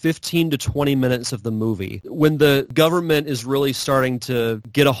last 15 to 20 minutes of the movie, when the government is really starting to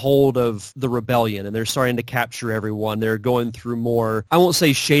get a hold of the rebellion and they're starting to capture everyone, they're going through more, I won't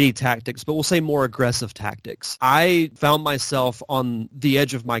say shady tactics, but we'll say more aggressive tactics. I found myself on the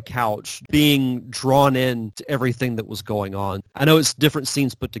edge of my couch being drawn in to everything that was going on. I know it's different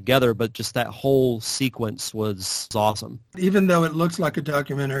scenes put together, but just that whole sequence was awesome. Even though it looks like a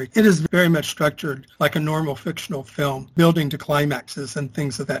documentary, it is very much structured like a normal fictional film, building to climaxes and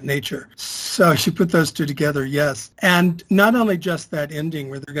things of that nature. So you put those two together, yes. And not only just that ending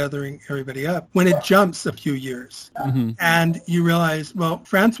where they're gathering everybody up, when it jumps a few years and you realize, well,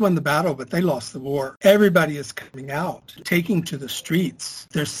 France won the battle, but they lost the war. Everybody is coming out, taking to the streets.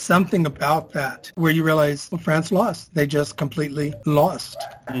 There's something about that where you realize, well, France lost. They just completely lost.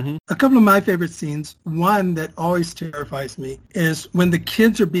 A couple of my favorite scenes, one that always terrifies me, is when the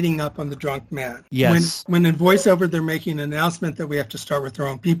kids are beating up on the drunk man. Yes. When in voiceover they're making an announcement that we have to start with our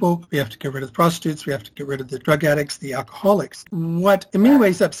own people, we have to get rid of the prostitutes, we have to get rid of the drug addicts, the alcoholics. What in many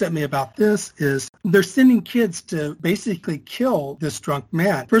ways upset me about this is they're sending kids to basically kill this drunk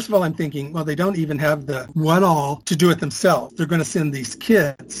man. First of all, I'm thinking, well, they don't even have the what-all to do it themselves. They're going to send these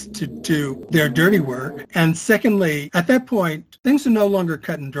kids to do their dirty work. And secondly, at that point, things are no longer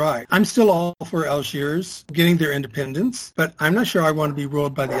cut and dry. I'm still all for Algiers getting their independence, but I'm not sure I want to be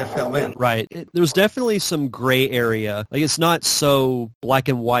ruled by the FLN. Right. There's definitely some gray area. Like, it's not so black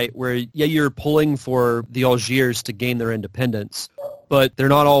and white where, yeah, you're pulling for the Algiers to gain their independence, but they're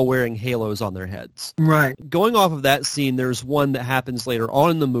not all wearing halos on their heads. Right. Going off of that scene, there's one that happens later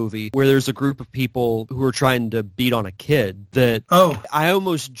on in the movie where there's a group of people who are trying to beat on a kid that I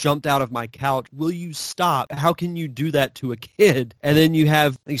almost jumped out of my couch. Will you stop? How can you do that to a kid? And then you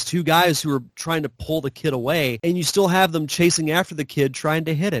have these two guys who are trying to pull the kid away, and you still have them chasing after the kid trying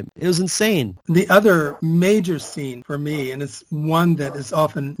to hit him. It was insane. The other major scene for me, and it's one that is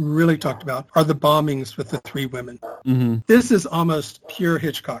often really talked about, are the bombings with the three women. This is almost pure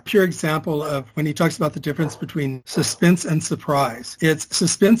Hitchcock, pure example of when he talks about the difference between suspense and surprise. It's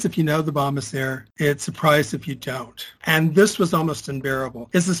suspense if you know the bomb is there. It's surprise if you don't. And this was almost unbearable.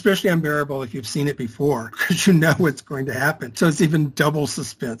 It's especially unbearable if you've seen it before because you know what's going to happen. So it's even double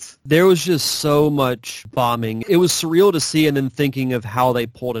suspense. There was just so much bombing. It was surreal to see, and then thinking of how they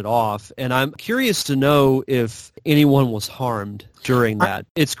pulled it off. And I'm curious to know if anyone was harmed. during that.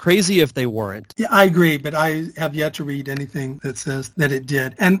 It's crazy if they weren't. Yeah, I agree, but I have yet to read anything that says that it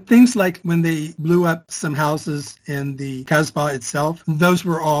did. And things like when they blew up some houses in the Casbah itself, those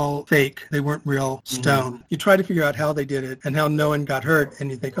were all fake. They weren't real stone. You try to figure out how they did it and how no one got hurt, and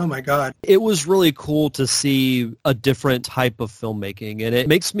you think, oh my God. It was really cool to see a different type of filmmaking, and it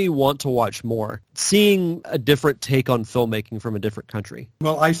makes me want to watch more. Seeing a different take on filmmaking from a different country.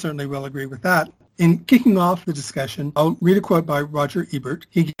 Well, I certainly will agree with that. In kicking off the discussion, I'll read a quote by Roger Ebert.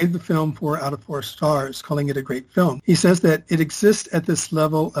 He gave the film 4 out of 4 stars, calling it a great film. He says that it exists at this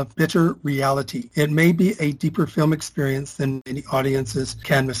level of bitter reality. It may be a deeper film experience than many audiences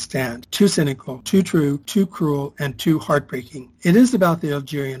can withstand. Too cynical, too true, too cruel, and too heartbreaking. It is about the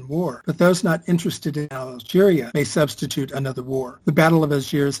Algerian War, but those not interested in Algeria may substitute another war. The Battle of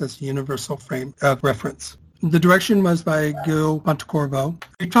Algiers as a universal frame of reference. The direction was by Guillaume Pontecorvo.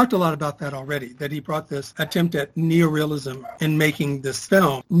 We talked a lot about that already, that he brought this attempt at neorealism in making this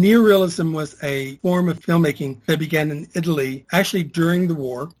film. Neorealism was a form of filmmaking that began in Italy, actually during the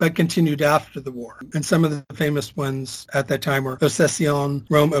war, but continued after the war. And some of the famous ones at that time were Ossession,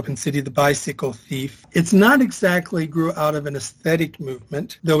 Rome Open City, The Bicycle Thief. It's not exactly grew out of an aesthetic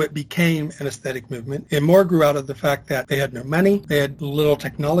movement, though it became an aesthetic movement. It more grew out of the fact that they had no money, they had little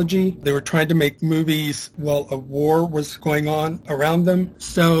technology, they were trying to make movies while a war was going on around them.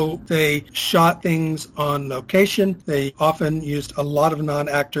 So they shot things on location. They often used a lot of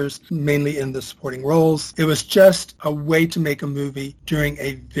non-actors, mainly in the supporting roles. It was just a way to make a movie during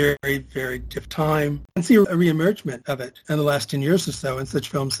a very, very difficult time. And see a reemergement of it in the last 10 years or so in such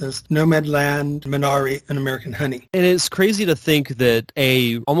films as Nomadland, Minari, and American Honey. And it's crazy to think that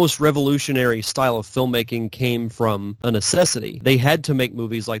a almost revolutionary style of filmmaking came from a necessity. They had to make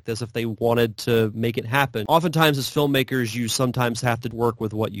movies like this if they wanted to make it happen. Oftentimes as filmmakers, you sometimes have to work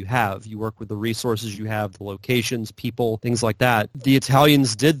with what you have. You work with the resources you have, the locations, people, things like that. The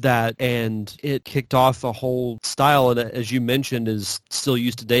Italians did that, and it kicked off a whole style, and as you mentioned, is still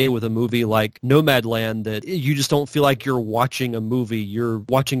used today with a movie like Nomadland, that you just don't feel like you're watching a movie, you're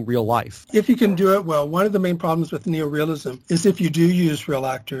watching real life. If you can do it well, one of the main problems with neorealism is if you do use real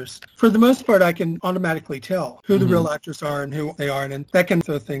actors. For the most part, I can automatically tell who the real actors are and who they are, and that can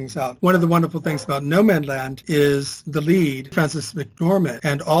throw things out. One of the wonderful things about Nomadland is the lead, Frances McDormand,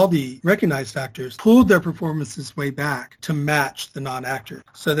 and all the recognized actors pulled their performances way back to match the non-actor,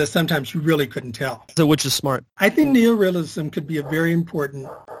 so that sometimes you really couldn't tell. So which is smart. I think neorealism could be a very important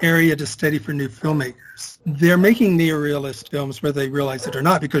area to study for new filmmakers. They're making neorealist films whether they realize it or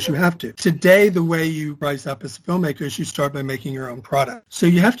not, because you have to. Today, the way you rise up as a filmmaker is you start by making your own product. So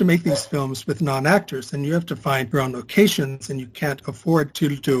you have to make these films with non-actors, and you have to find your own locations, and you can't afford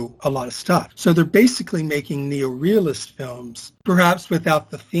to do a lot of stuff. So they're basically making neorealist films, perhaps without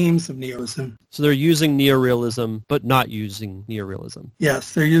the themes of neorealism. So they're using neorealism, but not using neorealism.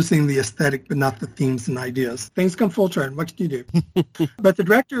 Yes, they're using the aesthetic, but not the themes and ideas. Things come full turn. What can you do? But the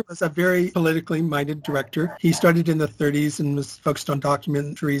director was a very politically minded director. He started in the 30s and was focused on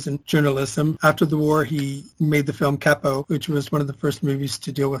documentaries and journalism. After the war, he made the film Capo, which was one of the first movies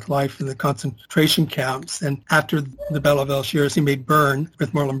to deal with life in the concentration camps. And after the Battle of Algiers, he made Burn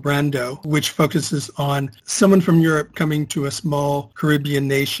with Marlon Brando, which focuses on someone from Europe coming to a small Caribbean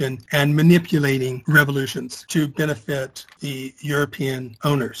nation and manipulating revolutions to benefit the European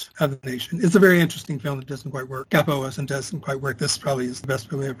owners of the nation. It's a very interesting film that doesn't quite work. Capo doesn't quite work. This probably is the best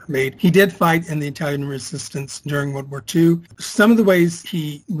film ever made. He did fight in the Italian resistance during World War II. Some of the ways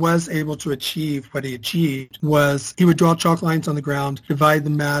he was able to achieve what he achieved was he would draw chalk lines on the ground, divide the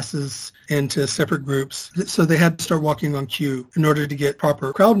masses into separate groups. So they had to start walking on cue in order to get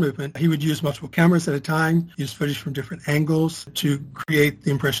proper crowd movement. He would use multiple cameras at a time, use footage from different angles to create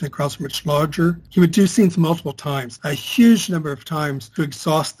the impression that crowds were much larger. He would do scenes multiple times, a huge number of times, to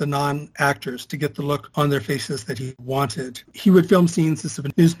exhaust the non-actors to get the look on their faces that he wanted. He would film scenes as if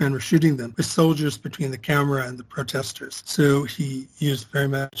a newsman were shooting them, with soldiers between the camera and the protesters. So he used very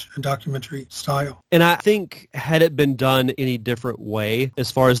much a documentary style. And I think had it been done any different way, as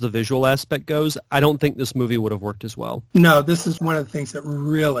far as the visual aspect goes, I don't think this movie would have worked as well. No, this is one of the things that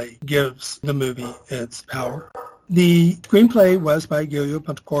really gives the movie its power. The screenplay was by Guillaume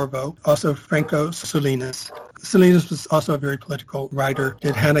Pontecorvo, also Franco Solinas. Salinas was also a very political writer,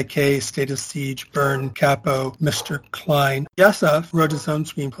 did Hannah Kay, State of Siege, Burn, Capo, Mr. Klein. Yasov wrote his own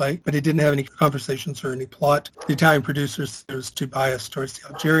screenplay, but he didn't have any conversations or any plot. The Italian producers was too biased towards the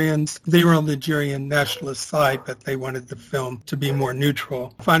Algerians. They were on the Algerian nationalist side, but they wanted the film to be more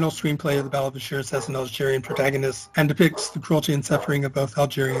neutral. The final screenplay of The Battle of Algiers has an Algerian protagonist and depicts the cruelty and suffering of both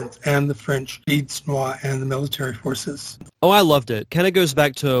Algerians and the French Bides Noirs and the military forces. Oh, I loved it. Kind of goes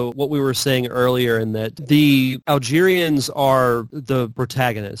back to what we were saying earlier in that the the Algerians are the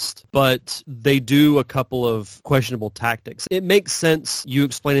protagonist, but they do a couple of questionable tactics. It makes sense you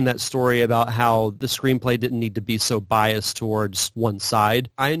explaining that story about how the screenplay didn't need to be so biased towards one side.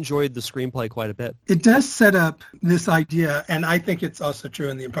 I enjoyed the screenplay quite a bit. It does set up this idea, and I think it's also true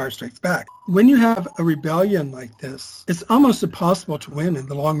in The Empire Strikes Back. When you have a rebellion like this, it's almost impossible to win in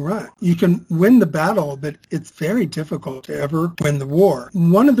the long run. You can win the battle, but it's very difficult to ever win the war.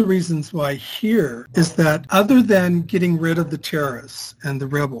 One of the reasons why here is that other than getting rid of the terrorists and the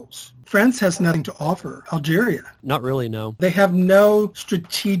rebels, France has nothing to offer Algeria. Not really, no. They have no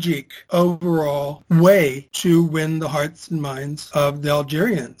strategic overall way to win the hearts and minds of the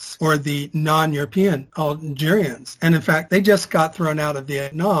Algerians or the non-European Algerians. And in fact, they just got thrown out of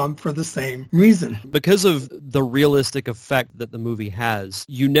Vietnam for the same reason. Because of the realistic effect that the movie has,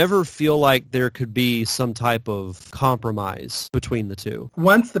 you never feel like there could be some type of compromise between the two.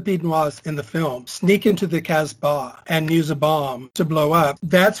 Once the Pied-Noirs in the film sneak into the Casbah and use a bomb to blow up,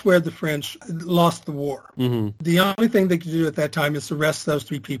 that's where the French lost the war. Mm-hmm. The only thing they could do at that time is arrest those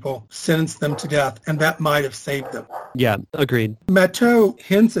three people, sentence them to death, and that might have saved them. Yeah, agreed. Matteu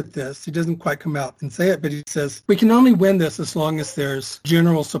hints at this. He doesn't quite come out and say it, but he says, we can only win this as long as there's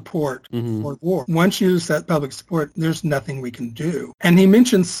general support for the war. Once you use that public support, there's nothing we can do. And he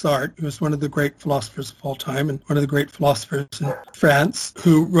mentions Sartre, who was one of the great philosophers of all time and one of the great philosophers in France,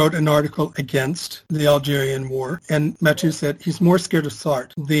 who wrote an article against the Algerian war. And Matteu said he's more scared of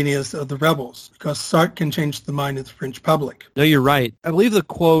Sartre than he is of the rebels, because Sartre can change the mind of the French public. No, you're right. I believe the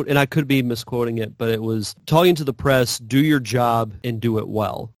quote, and I could be misquoting it, but it was, talking to the press, do your job and do it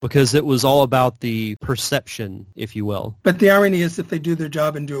well, because it was all about the perception, if you will. But the irony is, if they do their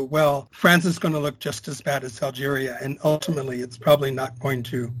job and do it well, France is going to look just as bad as Algeria, and ultimately it's probably not going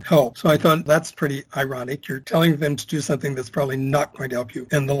to help. So I thought that's pretty ironic. You're telling them to do something that's probably not going to help you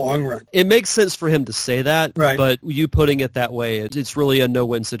in the long run. It makes sense for him to say that, right, but you putting it that way, it's really a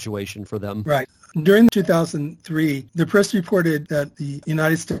no-win situation for them. Right. During 2003, the press reported that the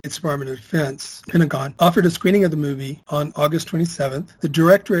United States Department of Defense, Pentagon, offered a screening of the movie on August 27th. The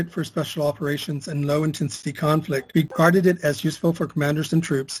Directorate for Special Operations and Low-Intensity Conflict regarded it as useful for commanders and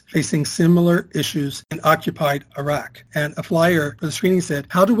troops facing similar issues in occupied Iraq. And a flyer for the screening said,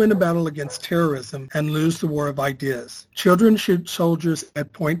 how to win a battle against terrorism and lose the war of ideas. Children shoot soldiers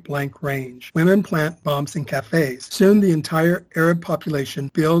at point-blank range. Women plant bombs in cafes. Soon the entire Arab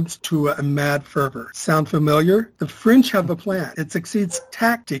population builds to a mad fervor. Sound familiar? The French have a plan. It succeeds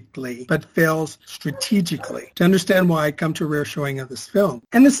tactically, but fails strategically. To understand why, I come to a rare showing of this film.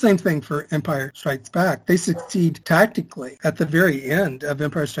 And the same thing for Empire Strikes Back. They succeed tactically. At the very end of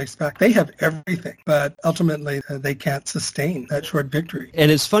Empire Strikes Back, they have everything, but ultimately they can't sustain that short victory. And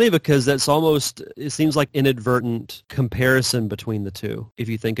it's funny because that's almost, it seems like inadvertent comparison between the two, if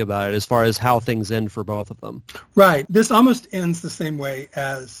you think about it, as far as how things end for both of them. Right. This almost ends the same way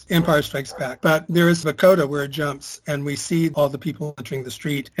as Empire Strikes Back. But there is a coda where it jumps, and we see all the people entering the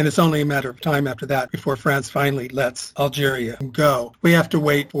street, and it's only a matter of time after that before France finally lets Algeria go. We have to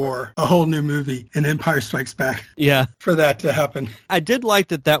wait for a whole new movie in Empire Strikes Back for that to happen. I did like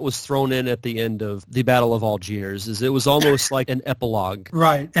that was thrown in at the end of the Battle of Algiers, is it was almost like an epilogue.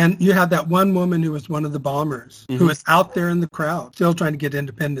 Right. And you have that one woman who was one of the bombers, who was out there in the crowd, still trying to get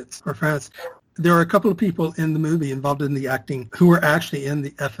independence for France. There are a couple of people in the movie involved in the acting who were actually in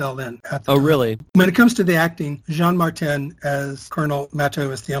the FLN at the time. Really? When it comes to the acting, Jean Martin as Colonel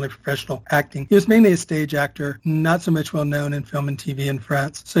Matteu is the only professional acting. He was mainly a stage actor, not so much well known in film and TV in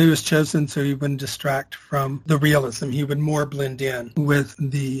France. So he was chosen so he wouldn't distract from the realism. He would more blend in with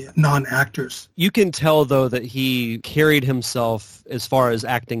the non-actors. You can tell, though, that he carried himself, as far as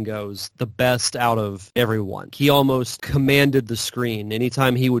acting goes, the best out of everyone. He almost commanded the screen.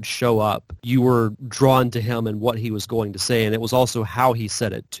 Anytime he would show up, you were drawn to him and what he was going to say, and it was also how he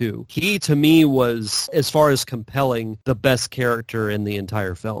said it, too. He, to me, was, as far as compelling, the best character in the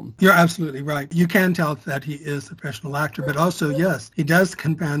entire film. You're absolutely right. You can tell that he is a professional actor, but also, yes, he does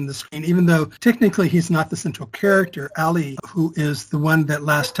command the screen, even though technically he's not the central character. Ali, who is the one that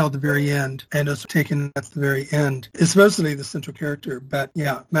lasts till the very end and is taken at the very end, is supposedly the central character. But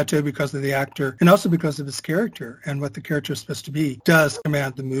yeah, Matteu, because of the actor and also because of his character and what the character is supposed to be, does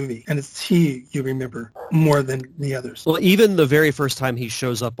command the movie. And it's he you remember more than the others. Well, even the very first time he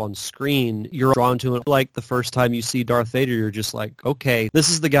shows up on screen, you're drawn to him. Like the first time you see Darth Vader, you're just like, okay, this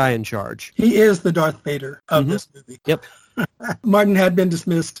is the guy in charge. He is the Darth Vader of this movie. Yep. Martin had been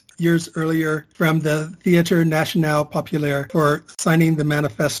dismissed years earlier from the Théâtre National Populaire for signing the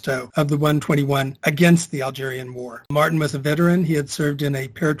manifesto of the 121 against the Algerian War. Martin was a veteran. He had served in a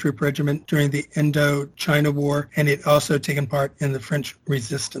paratroop regiment during the Indochina War, and he had also taken part in the French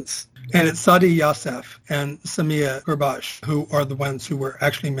resistance. And it's Saadi Youssef and Samia Gurbash who are the ones who were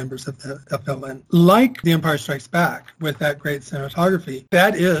actually members of the FLN. Like The Empire Strikes Back, with that great cinematography,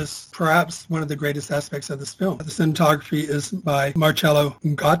 that is perhaps one of the greatest aspects of this film. The cinematography is by Marcello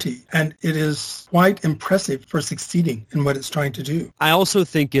Gatti, and it is quite impressive for succeeding in what it's trying to do. I also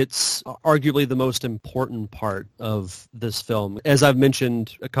think it's arguably the most important part of this film. As I've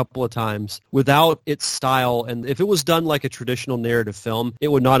mentioned a couple of times, without its style, and if it was done like a traditional narrative film, it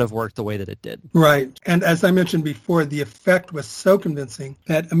would not have worked the way that it did. Right. And as I mentioned before, the effect was so convincing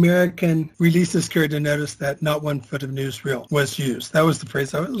that American releases carried a notice that not one foot of newsreel was used. That was the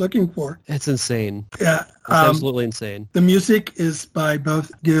phrase I was looking for. It's insane. Yeah. It's absolutely insane. The music is by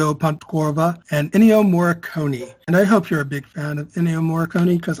both Gil Pontecorvo and Ennio Morricone. And I hope you're a big fan of Ennio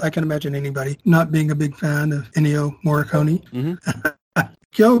Morricone, because I can imagine anybody not being a big fan of Ennio Morricone. Mm-hmm.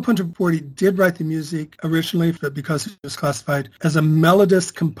 Gil Pontecorvo did write the music originally, but because he was classified as a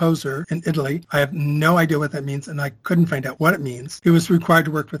melodist composer in Italy, I have no idea what that means, and I couldn't find out what it means. He was required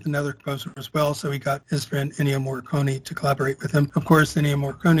to work with another composer as well, so he got his friend Ennio Morricone to collaborate with him. Of course, Ennio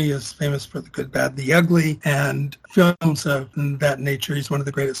Morricone is famous for The Good, Bad, the Ugly, and films of that nature. He's one of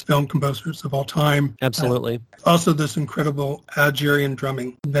the greatest film composers of all time. Absolutely. Also, this incredible Algerian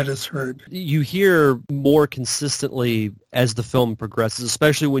drumming that is heard. You hear more consistently as the film progresses,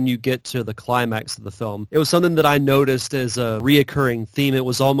 especially when you get to the climax of the film. It was something that I noticed as a reoccurring theme. It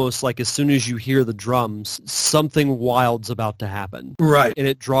was almost like as soon as you hear the drums, something wild's about to happen. Right. And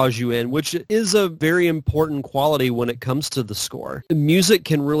it draws you in, which is a very important quality when it comes to the score. Music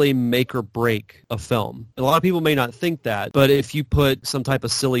can really make or break a film. A lot of people may not think that, but if you put some type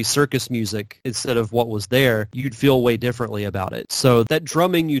of silly circus music instead of what was there, you'd feel way differently about it. So that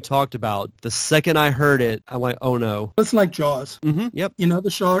drumming you talked about, the second I heard it, I'm like, oh no. It's like Jaws. Mm-hmm, yep. You know,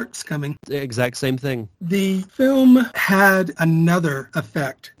 the shark's coming. The exact same thing. The film had another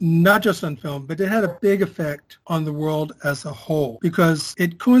effect, not just on film, but it had a big effect on the world as a whole, because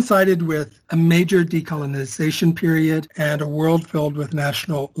it coincided with a major decolonization period and a world filled with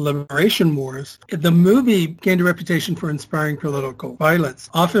national liberation wars. The movie gained a reputation for inspiring political violence,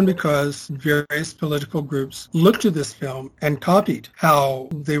 often because various political groups looked to this film and copied how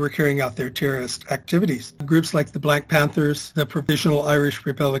they were carrying out their terrorist activities. Groups like the Black Panthers, the Provisional Irish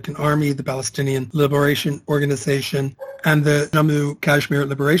Republican Army, the Palestinian Liberation Organization, and the Jammu Kashmir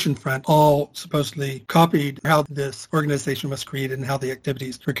Liberation Front all supposedly copied how this organization was created and how the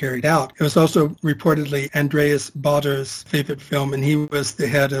activities were carried out. It was also reportedly Andreas Baader's favorite film, and he was the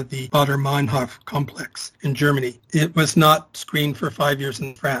head of the Baader-Meinhof complex in Germany. It was not screened for 5 years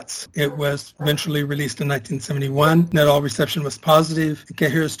in France. It was eventually released in 1971. Not all reception was positive.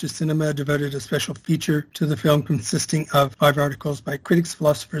 Cahiers du Cinema devoted a special feature to the film consisting of 5 articles by critics,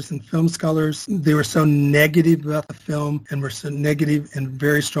 philosophers, and film scholars. They were so negative about the film and were so negative in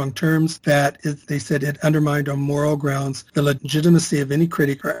very strong terms that they said it undermined on moral grounds the legitimacy of any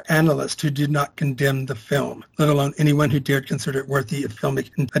critic or analyst who did not condemn the film, let alone anyone who dared consider it worthy of filmic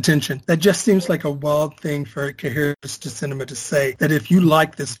attention. That just seems like a wild thing for Cahiers du Cinema to say, that if you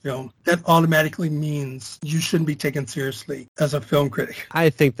like this film, that automatically means you shouldn't be taken seriously as a film critic. I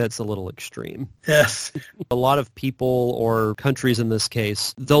think that's a little extreme. Yes. A lot of people, or countries in this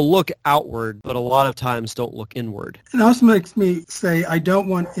case, they'll look outward, but a lot of times don't look inward. It also makes me say I don't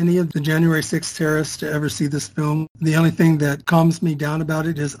want any of the January 6th terrorists to ever see this film. The only thing that calms me down about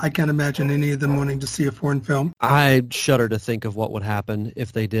it is I can't imagine any of them wanting to see a foreign film. I shudder to think of what would happen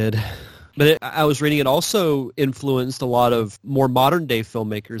if they did. But I was reading it also influenced a lot of more modern-day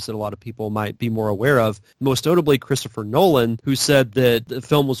filmmakers that a lot of people might be more aware of, most notably Christopher Nolan, who said that the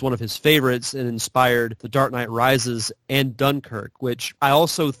film was one of his favorites and inspired The Dark Knight Rises and Dunkirk, which I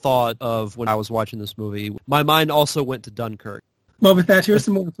also thought of when I was watching this movie. My mind also went to Dunkirk. Well, with that, here's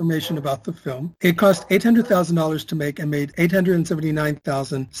some more information about the film. It cost $800,000 to make and made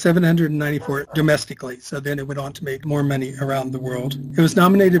 $879,794 domestically. So then it went on to make more money around the world. It was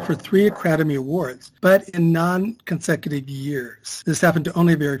nominated for 3 Academy Awards, but in non-consecutive years. This happened to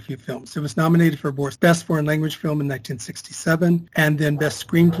only very few films. It was nominated for Best Foreign Language Film in 1967, and then Best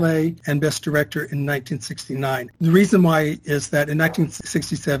Screenplay and Best Director in 1969. The reason why is that in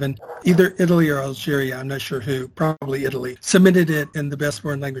 1967, either Italy or Algeria, I'm not sure who, probably Italy, submitted it in the Best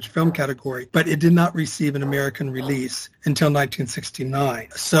Foreign Language Film category, but it did not receive an American release until 1969,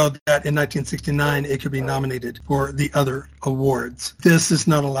 so that in 1969 it could be nominated for the other awards. This is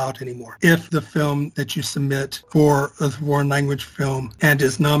not allowed anymore. If the film that you submit for a foreign language film and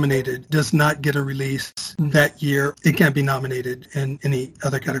is nominated does not get a release that year, it can't be nominated in any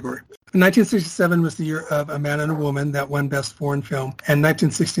other category. 1967 was the year of A Man and a Woman that won Best Foreign Film, and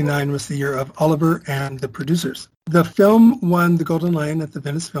 1969 was the year of Oliver and the Producers. The film won the Golden Lion at the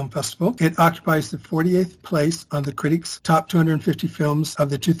Venice Film Festival. It occupies the 48th place on the critics' top 250 films of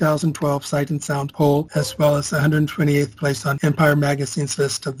the 2012 Sight and Sound poll, as well as the 128th place on Empire Magazine's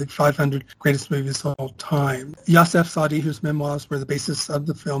list of the 500 greatest movies of all time. Youssef Saadi, whose memoirs were the basis of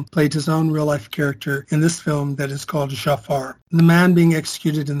the film, played his own real-life character in this film that is called Jafar. The man being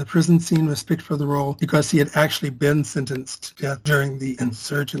executed in the prison scene was picked for the role because he had actually been sentenced to death during the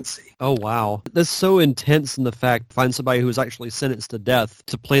insurgency. Oh, wow. That's so intense in the fact, find somebody who was actually sentenced to death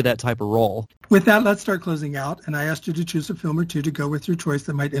to play that type of role. With that, let's start closing out, and I asked you to choose a film or two to go with your choice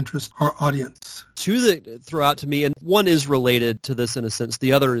that might interest our audience. Two that throw out to me, and one is related to this in a sense,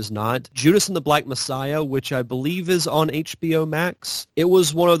 the other is not. Judas and the Black Messiah, which I believe is on HBO Max. It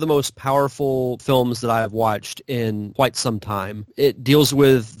was one of the most powerful films that I have watched in quite some time. It deals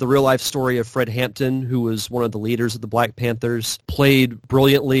with the real-life story of Fred Hampton, who was one of the leaders of the Black Panthers, played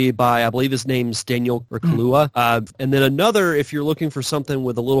brilliantly by, I believe his name's Daniel Kaluuya. And then another, if you're looking for something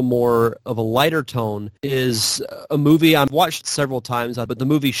with a little more of a lighter tone, is a movie I've watched several times, but the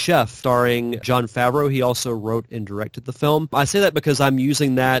movie Chef, starring Jon Favreau. He also wrote and directed the film. I say that because I'm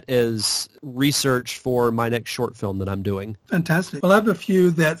using that as research for my next short film that I'm doing. Fantastic. Well, I have a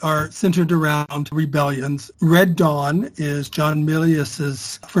few that are centered around rebellions. Red Dawn is John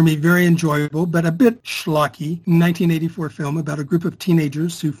Milius's, for me, very enjoyable, but a bit schlocky, 1984 film about a group of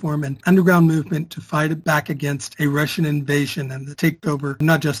teenagers who form an underground movement to fight back against a Russian invasion and the takeover,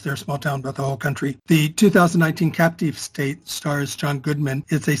 not just their small town, but the whole country. The 2019 Captive State stars John Goodman.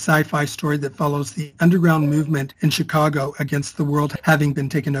 It's a sci-fi story that follows the underground movement in Chicago against the world having been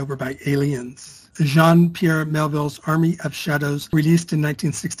taken over by aliens. Jean-Pierre Melville's Army of Shadows, released in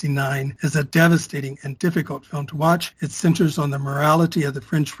 1969, is a devastating and difficult film to watch. It centers on the morality of the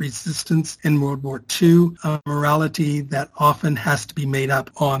French resistance in World War II, a morality that often has to be made up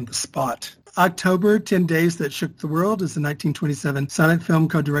on the spot. October, 10 Days That Shook the World is a 1927 silent film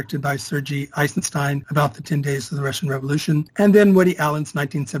co-directed by Sergei Eisenstein about the 10 days of the Russian Revolution. And then Woody Allen's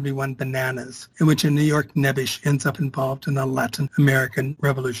 1971 Bananas, in which a New York nebbish ends up involved in a Latin American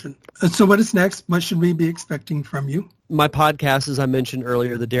revolution. So what is next? What should we be expecting from you? My podcast, as I mentioned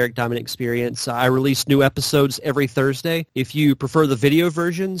earlier, The Derek Diamond Experience, I release new episodes every Thursday. If you prefer the video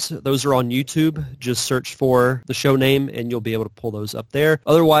versions, those are on YouTube. Just search for the show name and you'll be able to pull those up there.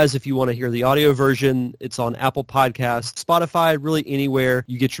 Otherwise, if you want to hear the audio version, it's on Apple Podcasts, Spotify, really anywhere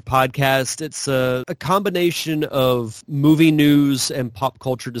you get your podcast. It's a combination of movie news and pop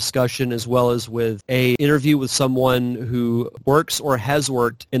culture discussion, as well as with an interview with someone who works or has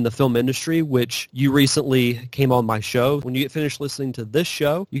worked in the film industry, which you recently came on my show. When you get finished listening to this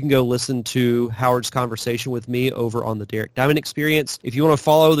show, you can go listen to Howard's conversation with me over on the Derek Diamond Experience. If you want to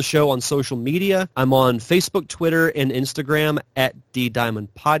follow the show on social media, I'm on Facebook, Twitter, and Instagram at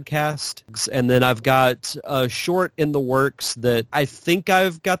DDiamondPodcast. And then I've got a short in the works that I think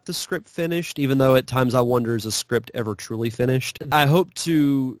I've got the script finished, even though at times I wonder, is a script ever truly finished? I hope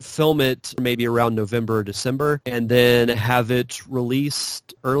to film it maybe around November or December and then have it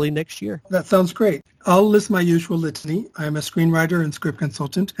released early next year. That sounds great. I'll list my usual litany. I am a screenwriter and script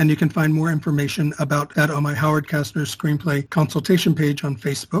consultant, and you can find more information about that on my Howard Kastner Screenplay consultation page on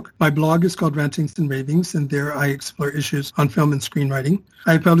Facebook. My blog is called Rantings and Ravings, and there I explore issues on film and screenwriting.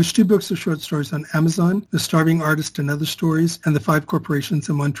 I published 2 books of short stories on Amazon, The Starving Artist and Other Stories, and The 5 Corporations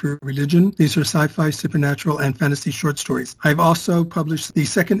and One True Religion. These are sci-fi, supernatural, and fantasy short stories. I've also published the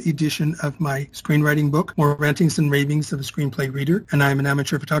 2nd edition of my screenwriting book, More Rantings and Ravings of a Screenplay Reader, and I'm an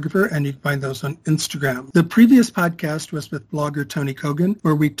amateur photographer, and you can find those on Instagram. The previous podcast was with blogger Tony Kogan,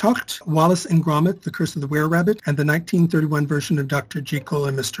 where we talked Wallace and Gromit, The Curse of the Were-Rabbit, and the 1931 version of Dr. Jekyll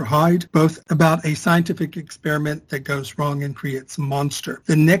and Mr. Hyde, both about a scientific experiment that goes wrong and creates a monster.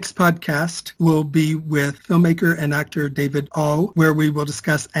 The next podcast will be with filmmaker and actor David Oh, where we will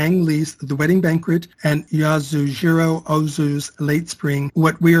discuss Ang Lee's The Wedding Banquet and Yasujiro Ozu's Late Spring,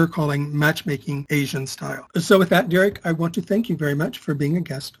 what we are calling matchmaking Asian style. So with that, Derek, I want to thank you very much for being a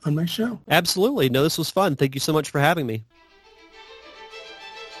guest on my show. Absolutely. No, this was fun. Thank you so much for having me.